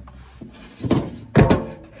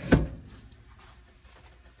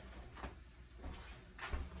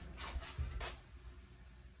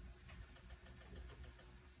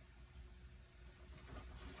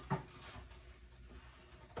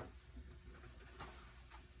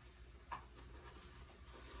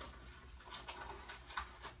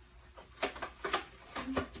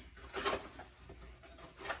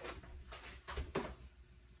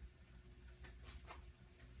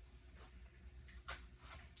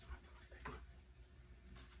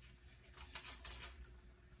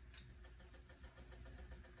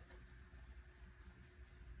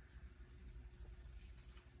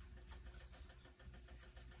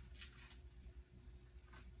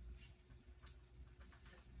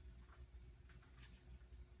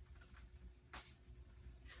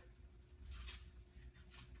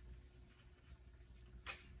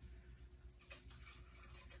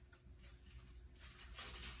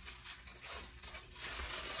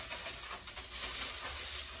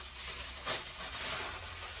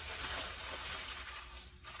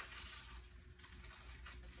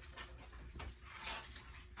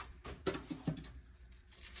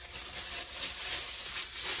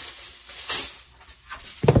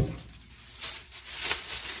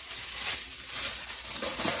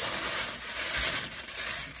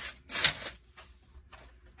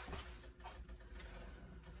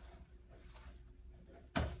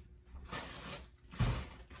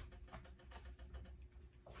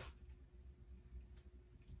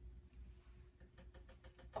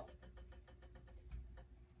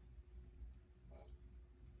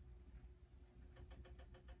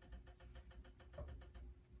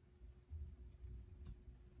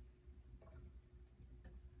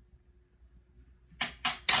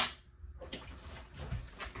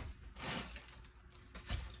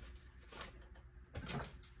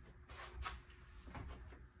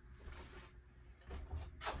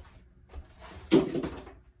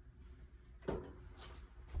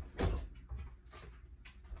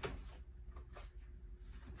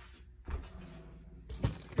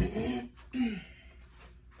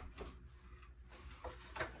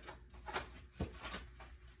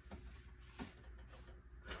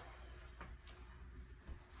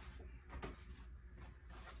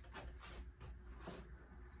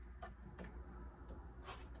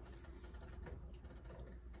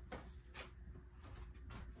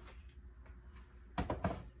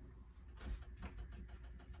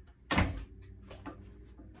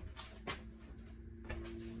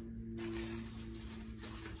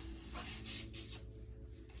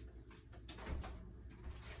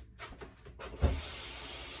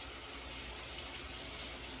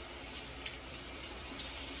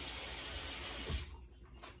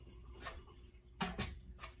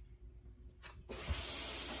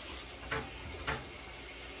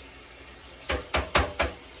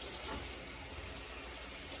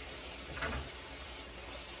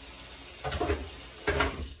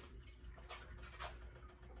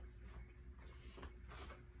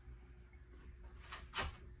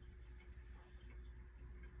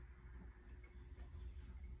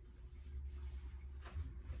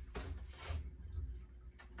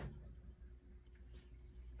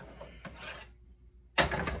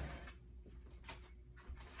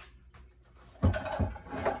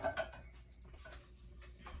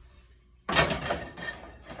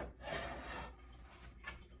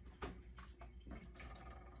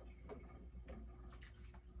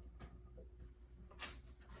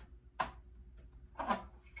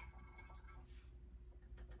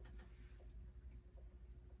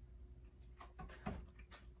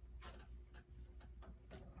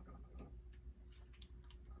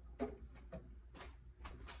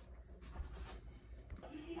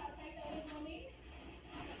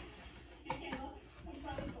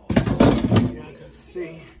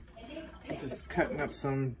 cutting up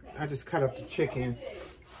some, I just cut up the chicken.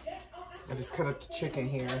 I just cut up the chicken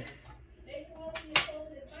here.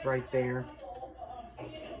 It's right there.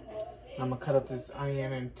 I'm gonna cut up this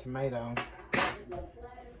onion and tomato.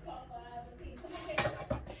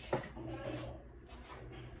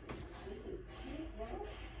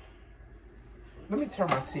 Let me turn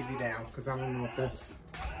my TV down because I don't know if that's...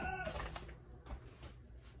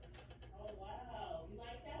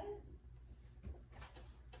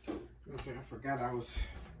 Okay, I forgot I was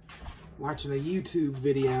watching a YouTube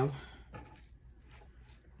video.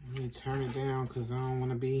 Let me turn it down because I don't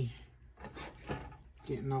want to be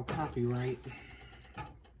getting no copyright.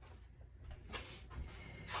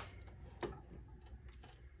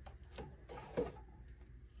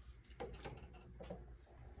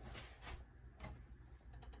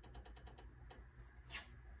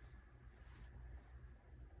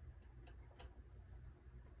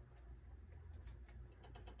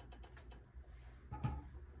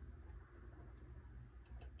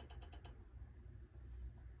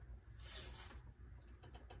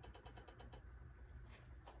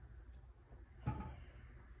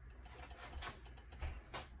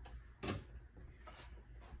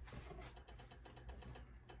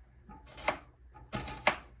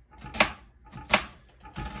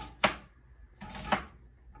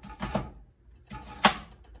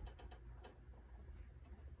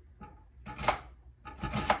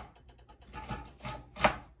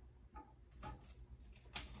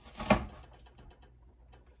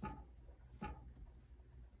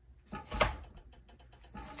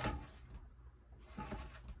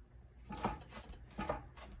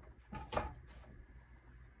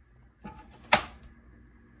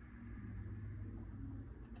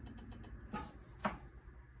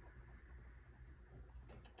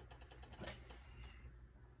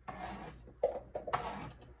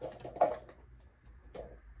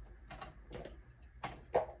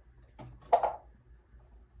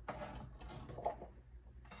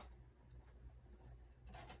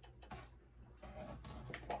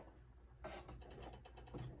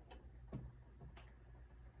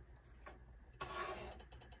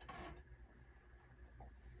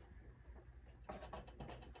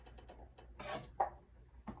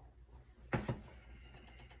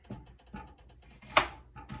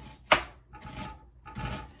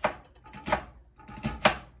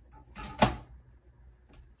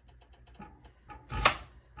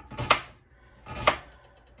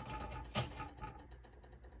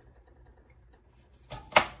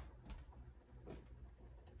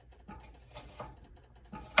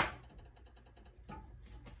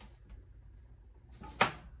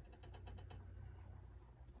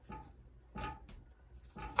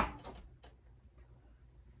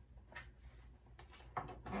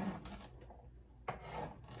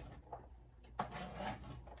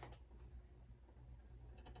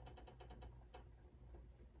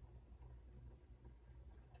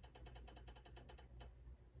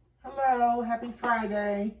 Hello, happy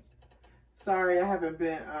Friday. Sorry, I haven't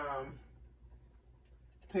been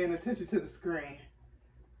paying attention to the screen.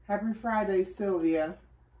 Happy Friday, Sylvia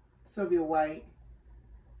White.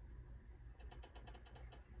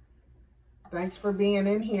 Thanks for being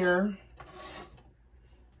in here.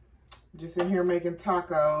 Just in here making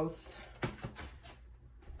tacos.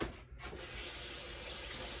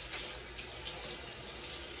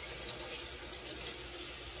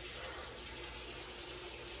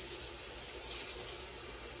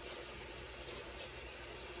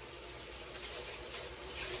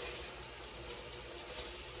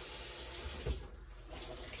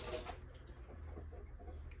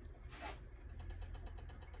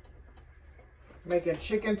 Making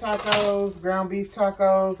chicken tacos, ground beef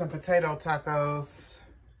tacos, and potato tacos.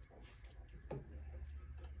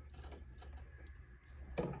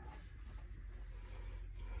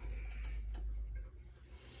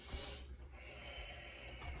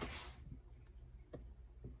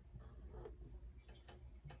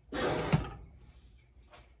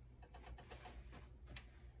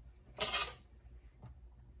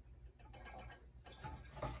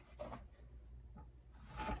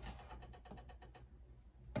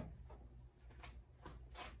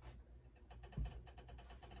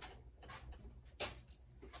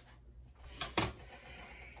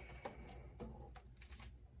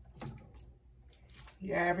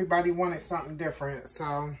 Yeah, everybody wanted something different,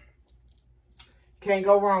 so can't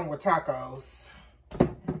go wrong with tacos.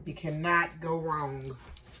 You cannot go wrong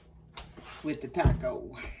with the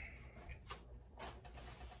taco.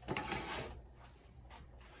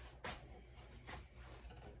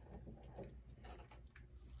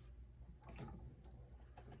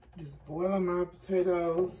 Just boiling my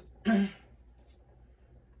potatoes.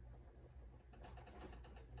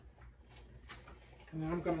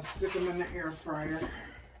 I'm gonna stick them in the air fryer.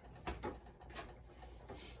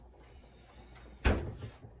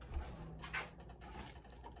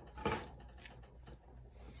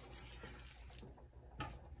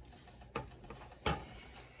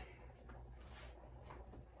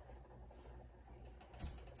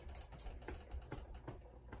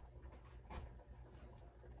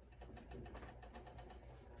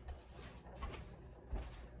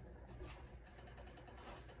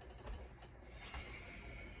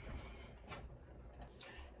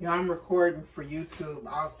 Yeah, I'm recording for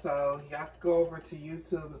YouTube also. Y'all go over to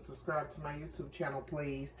YouTube and subscribe to my YouTube channel,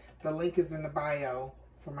 please. The link is in the bio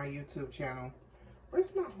for my YouTube channel. Where's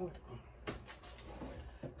my oil?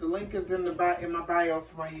 The link is in my bio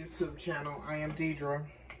for my YouTube channel. I am Deidre.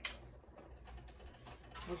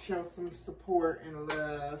 I'll show some support and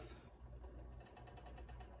love.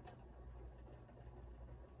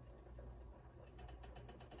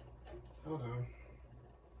 Hold on.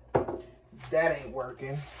 That ain't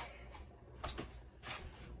working.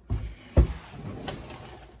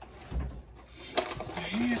 I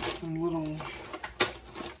had some little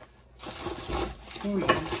toys.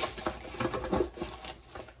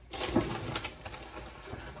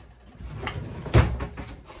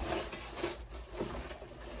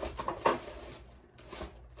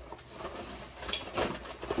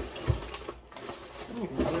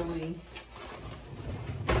 Really,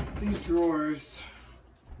 these drawers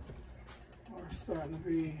starting to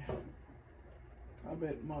be a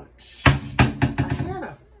bit much. I had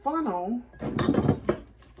a funnel. No,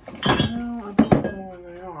 I don't know where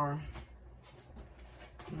they are.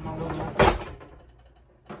 My little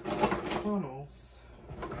funnels.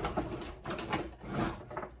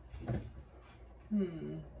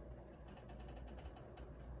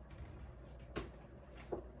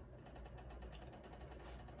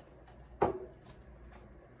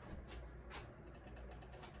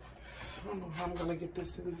 I don't know how I'm gonna get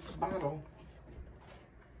this in this bottle.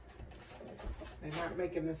 They're not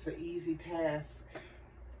making this an easy task.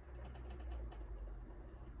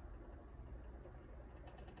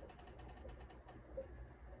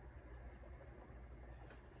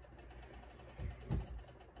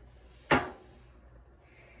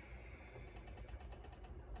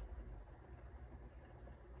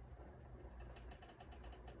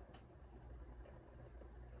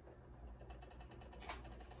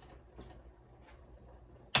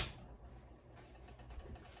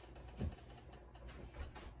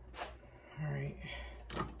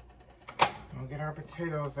 We'll get our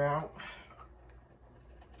potatoes out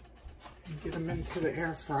and get them into the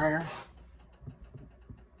air fryer.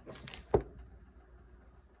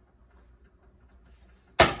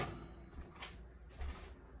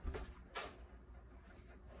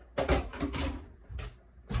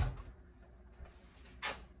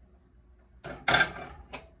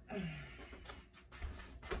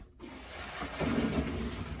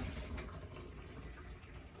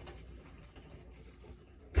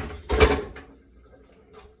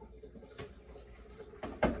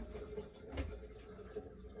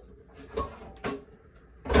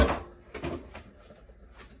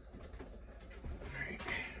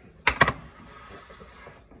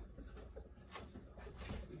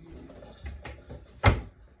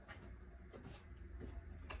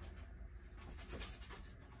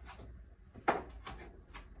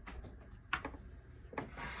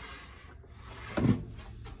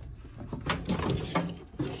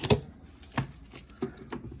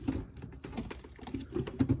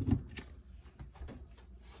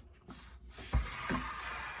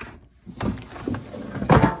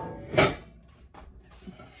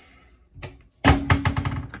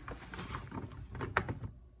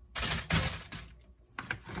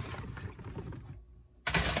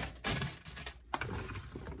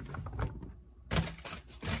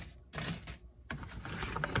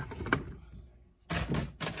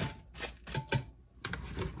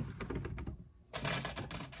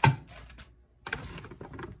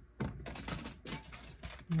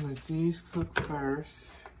 Let these cook first.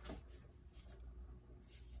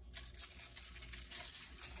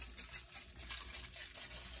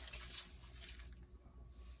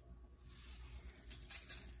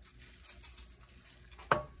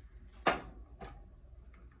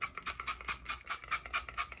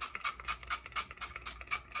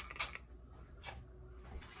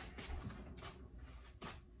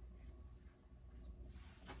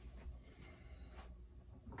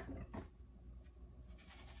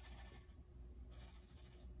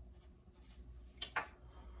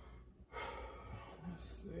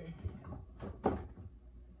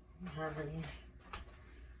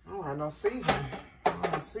 I don't have no seasoning. All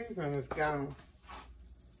the seasoning is gone.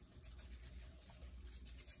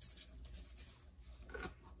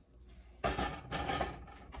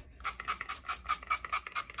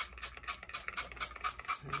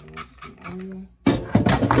 Ew.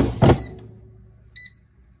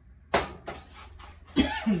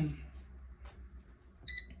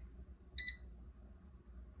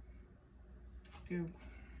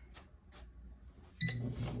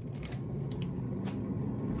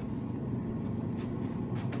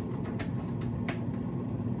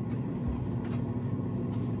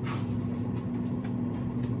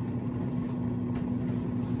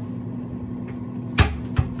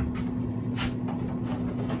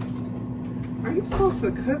 Are you supposed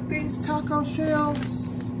to cook these taco shells? Let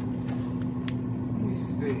me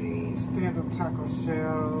see. Stand-up taco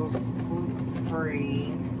shells,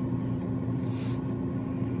 gluten-free.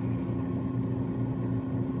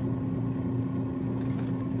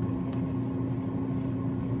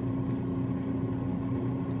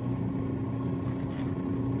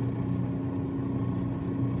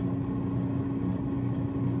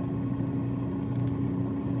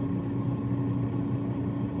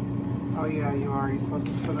 Oh yeah, you are. You're supposed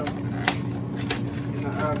to put them in the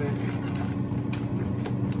oven.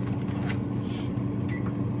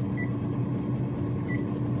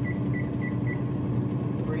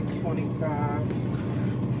 $325.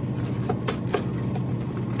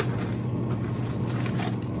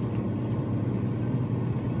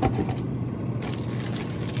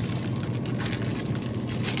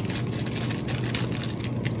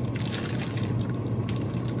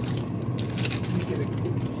 Let me get a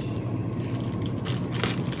cookie.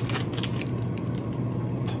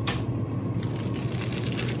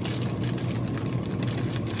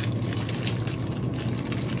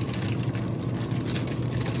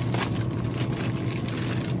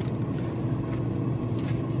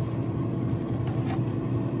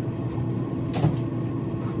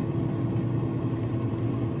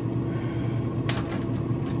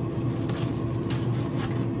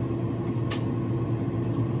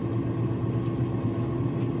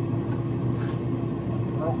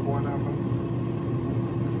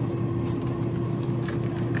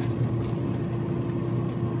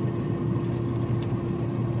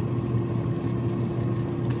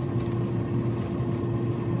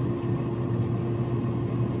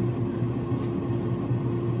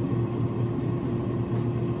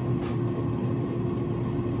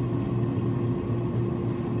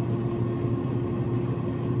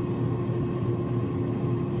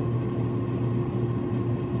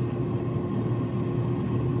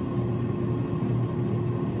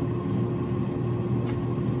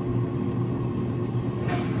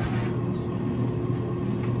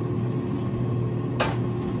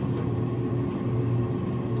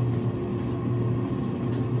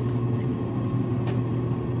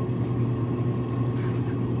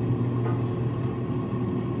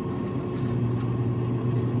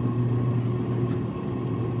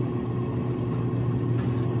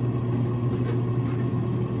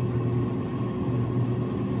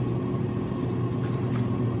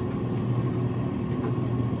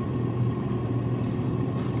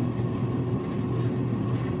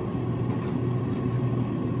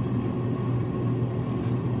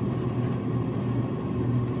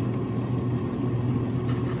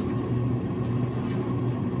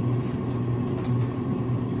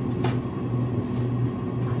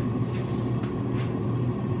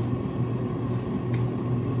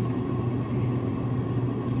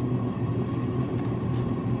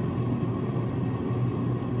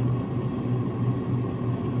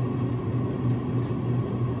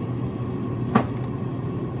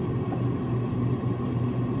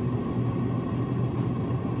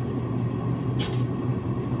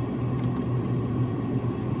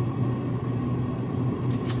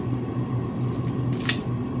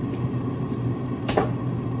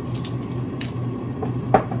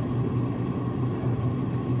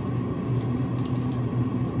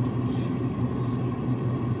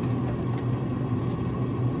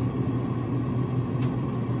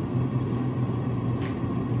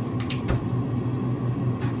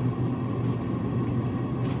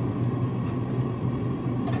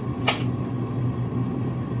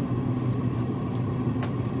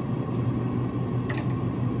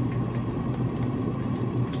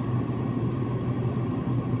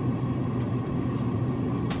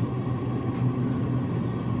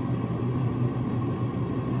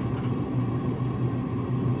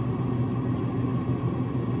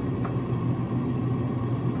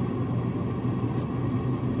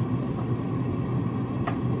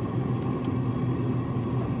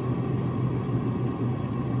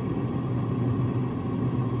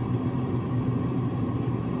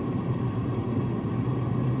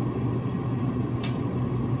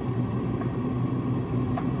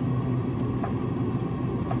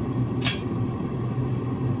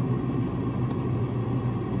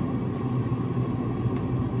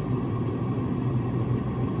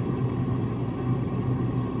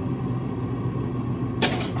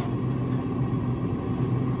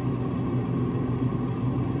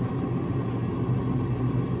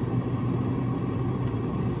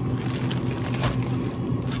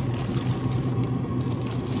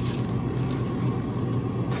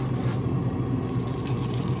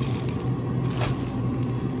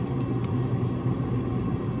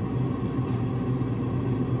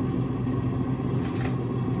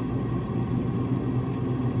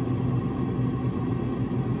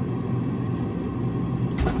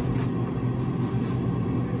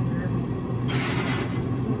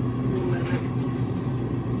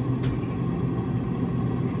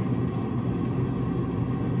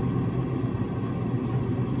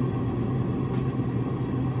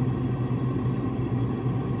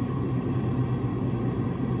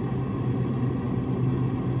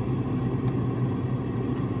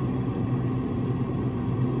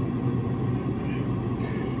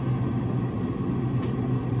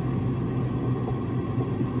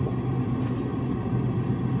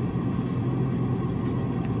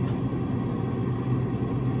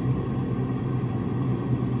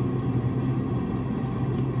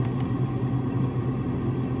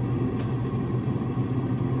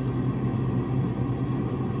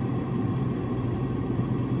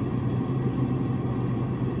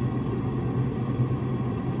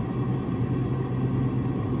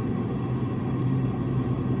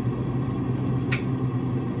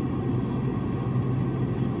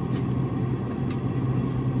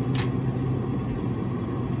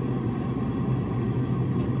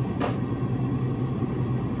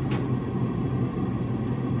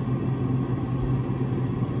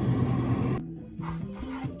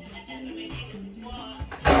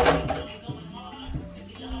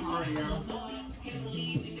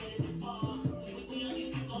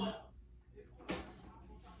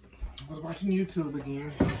 watching YouTube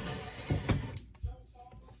again.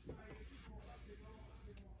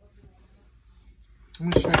 I'm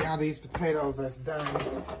gonna show y'all these potatoes that's done.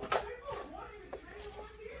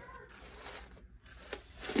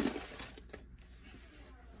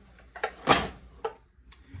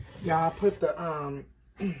 Yeah, I put the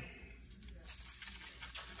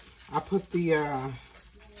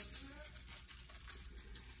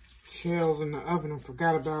shells in the oven and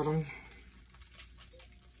forgot about them.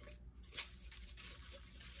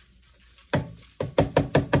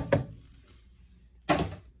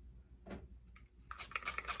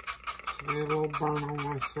 So they a little burn on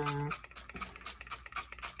one side.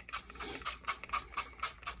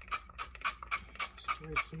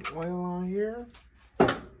 Spray some oil on here.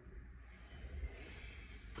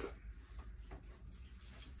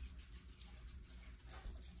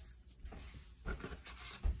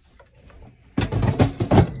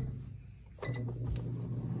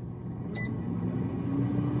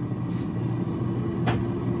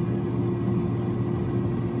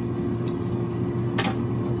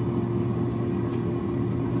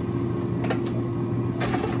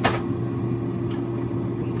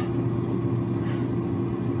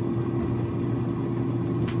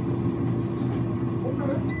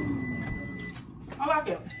 I like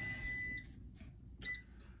it.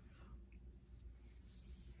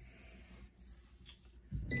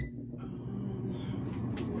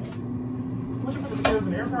 What you put the potatoes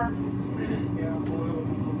in the air fryer? Yeah, boil them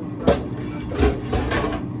a little bit first.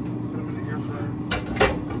 Put them in the air fryer.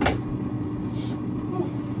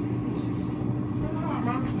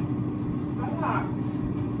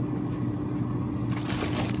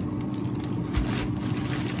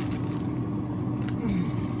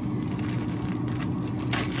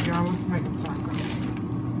 Y'all, let's make a taco.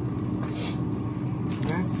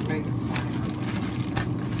 Let's make a taco.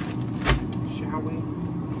 Shall we?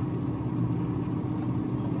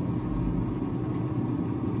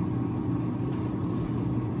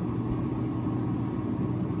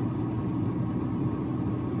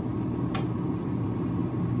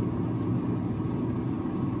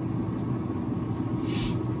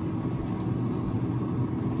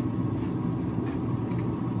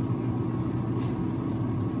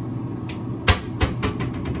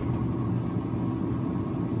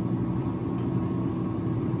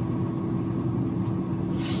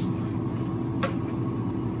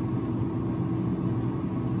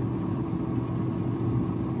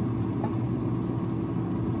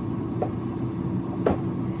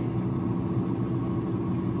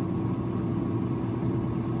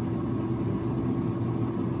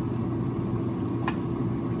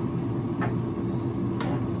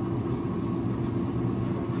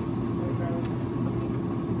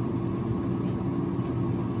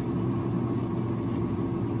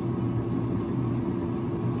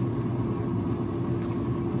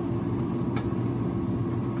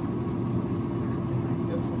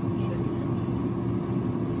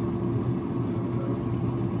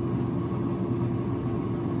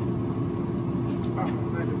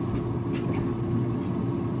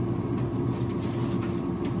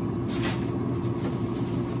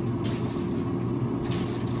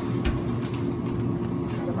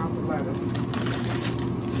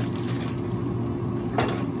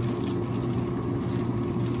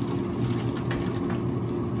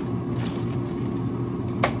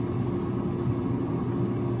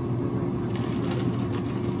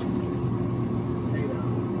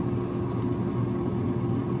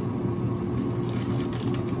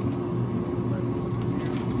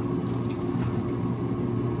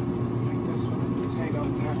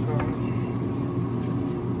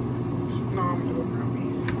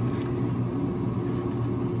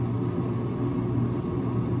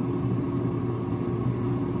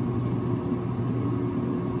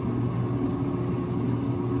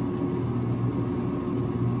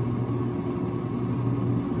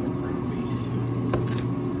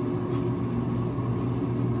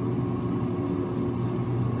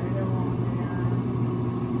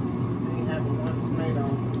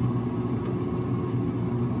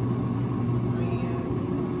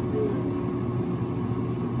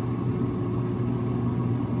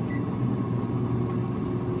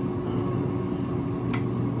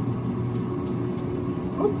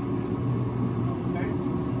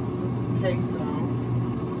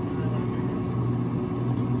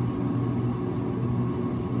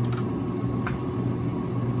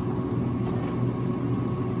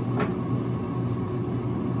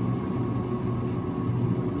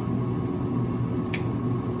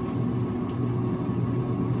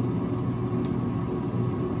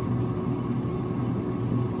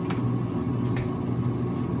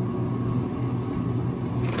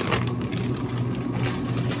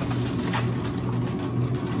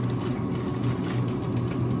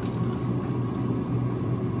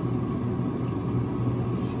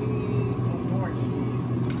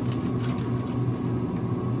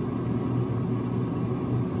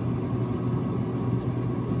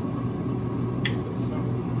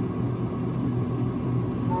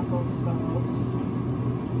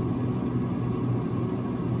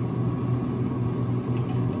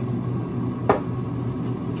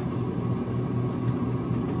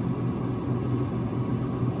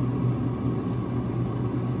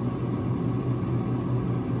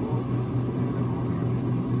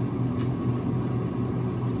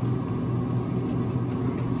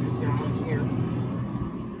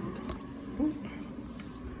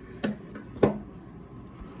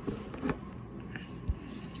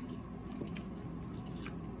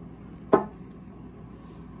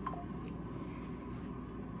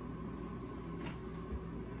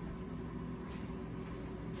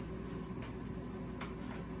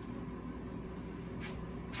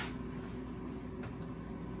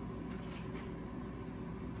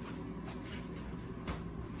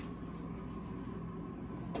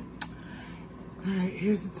 All right,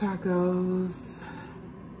 here's the tacos.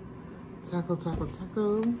 Taco, taco,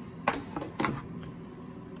 taco.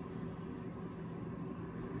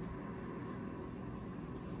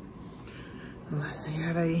 Let's see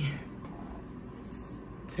how they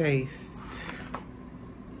taste.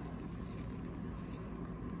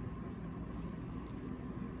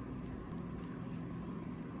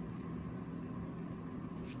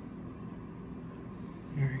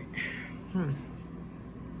 All right.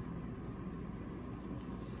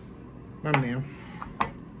 Now,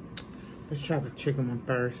 let's try the chicken one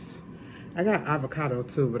first. I got avocado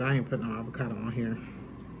too, but I ain't putting no avocado on here.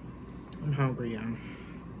 I'm hungry, y'all.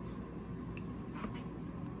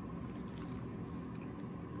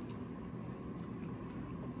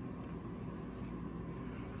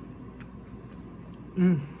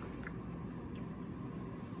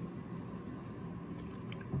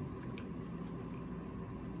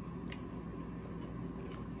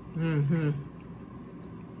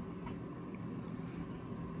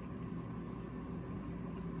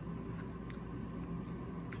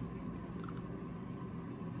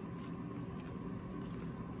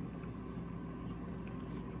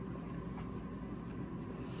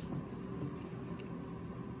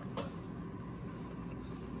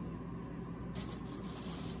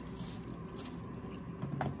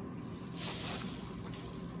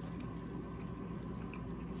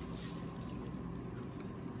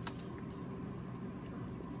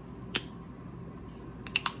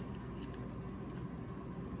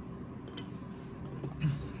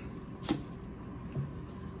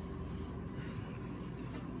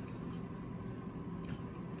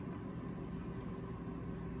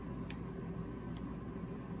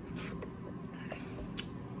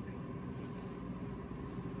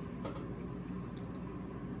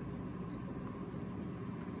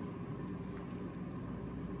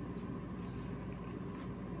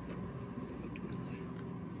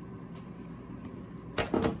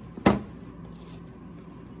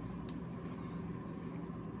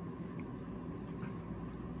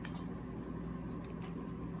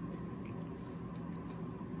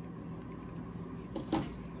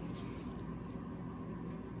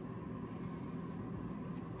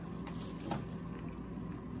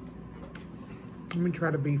 Let me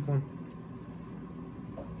try the beef one.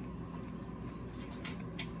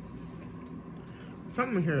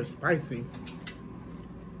 Something in here is spicy.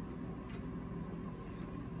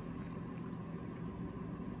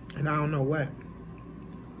 And I don't know what.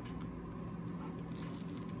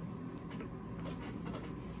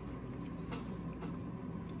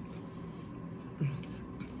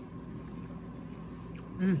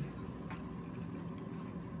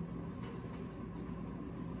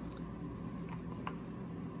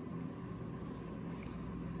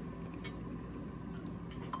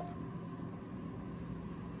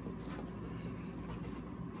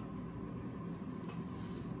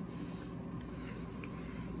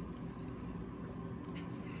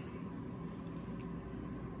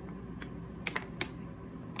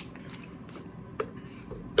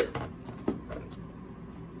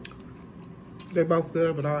 They're both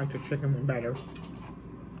good, but I like the chicken one better.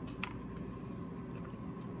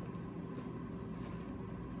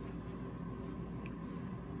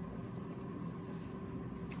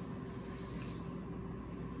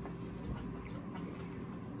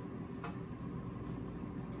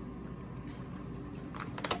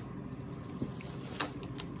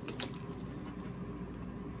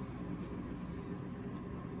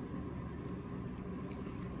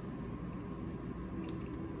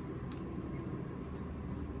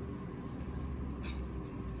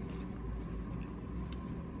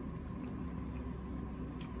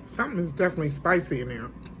 Something is definitely spicy in there.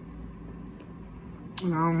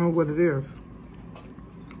 And I don't know what it is.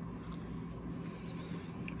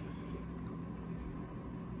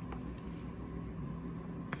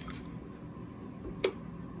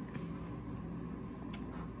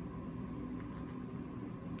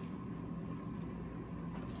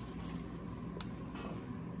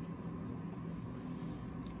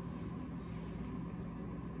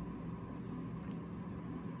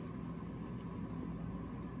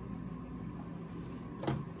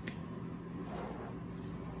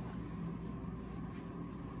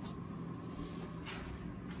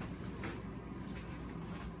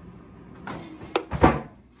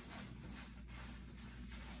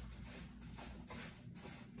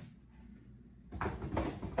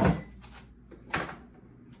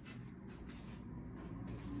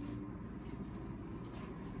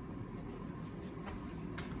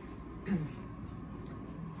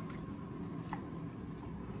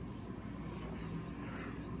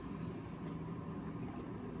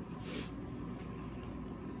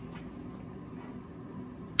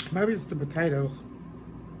 Maybe it's the potatoes.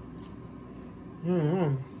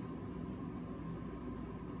 I'm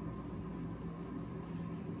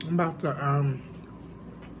about to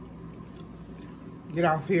get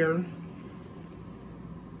off here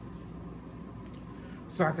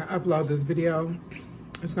so I can upload this video.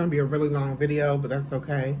 It's gonna be a really long video, but that's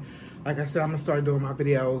okay. Like I said, I'm gonna start doing my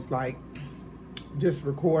videos like just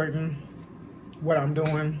recording what I'm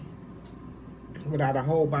doing without a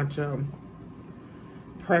whole bunch of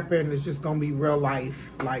prepping. It's just gonna be real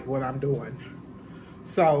life, like what I'm doing.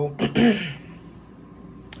 So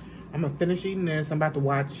I'm gonna finish eating this. I'm about to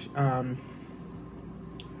watch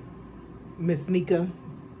Miss Nika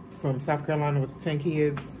from South Carolina with the 10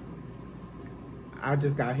 kids. I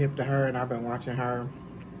just got hip to her and I've been watching her.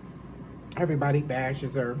 Everybody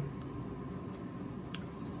bashes her.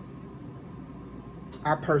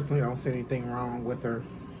 I personally don't see anything wrong with her.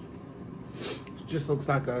 She just looks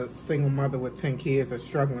like a single mother with 10 kids that's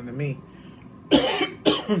struggling to me.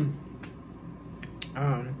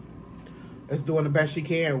 Is doing the best she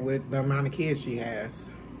can with the amount of kids she has,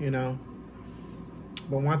 you know.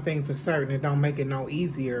 But one thing for certain, it don't make it no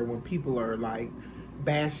easier when people are like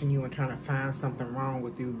bashing you and trying to find something wrong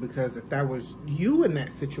with you, because if that was you in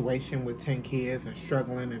that situation with 10 kids and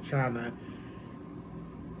struggling and trying to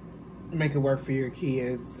make it work for your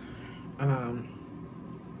kids,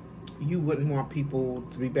 you wouldn't want people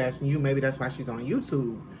to be bashing you. Maybe that's why she's on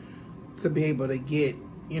YouTube, to be able to get,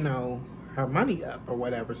 you know, her money up or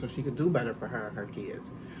whatever, so she could do better for her and her kids.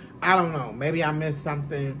 I don't know. Maybe I missed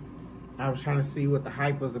something. I was trying to see what the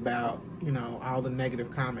hype was about, you know, all the negative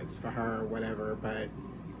comments for her or whatever, but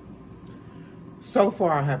so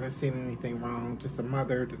far I haven't seen anything wrong. Just a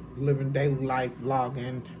mother living daily life,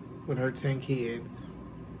 vlogging with her 10 kids.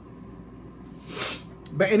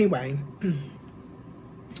 But anyway,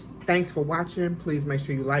 thanks for watching. Please make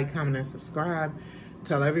sure you like, comment, and subscribe.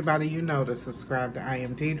 Tell everybody you know to subscribe to I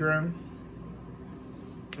Am Deidre.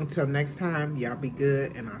 Until next time, y'all be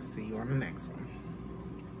good, and I'll see you on the next one.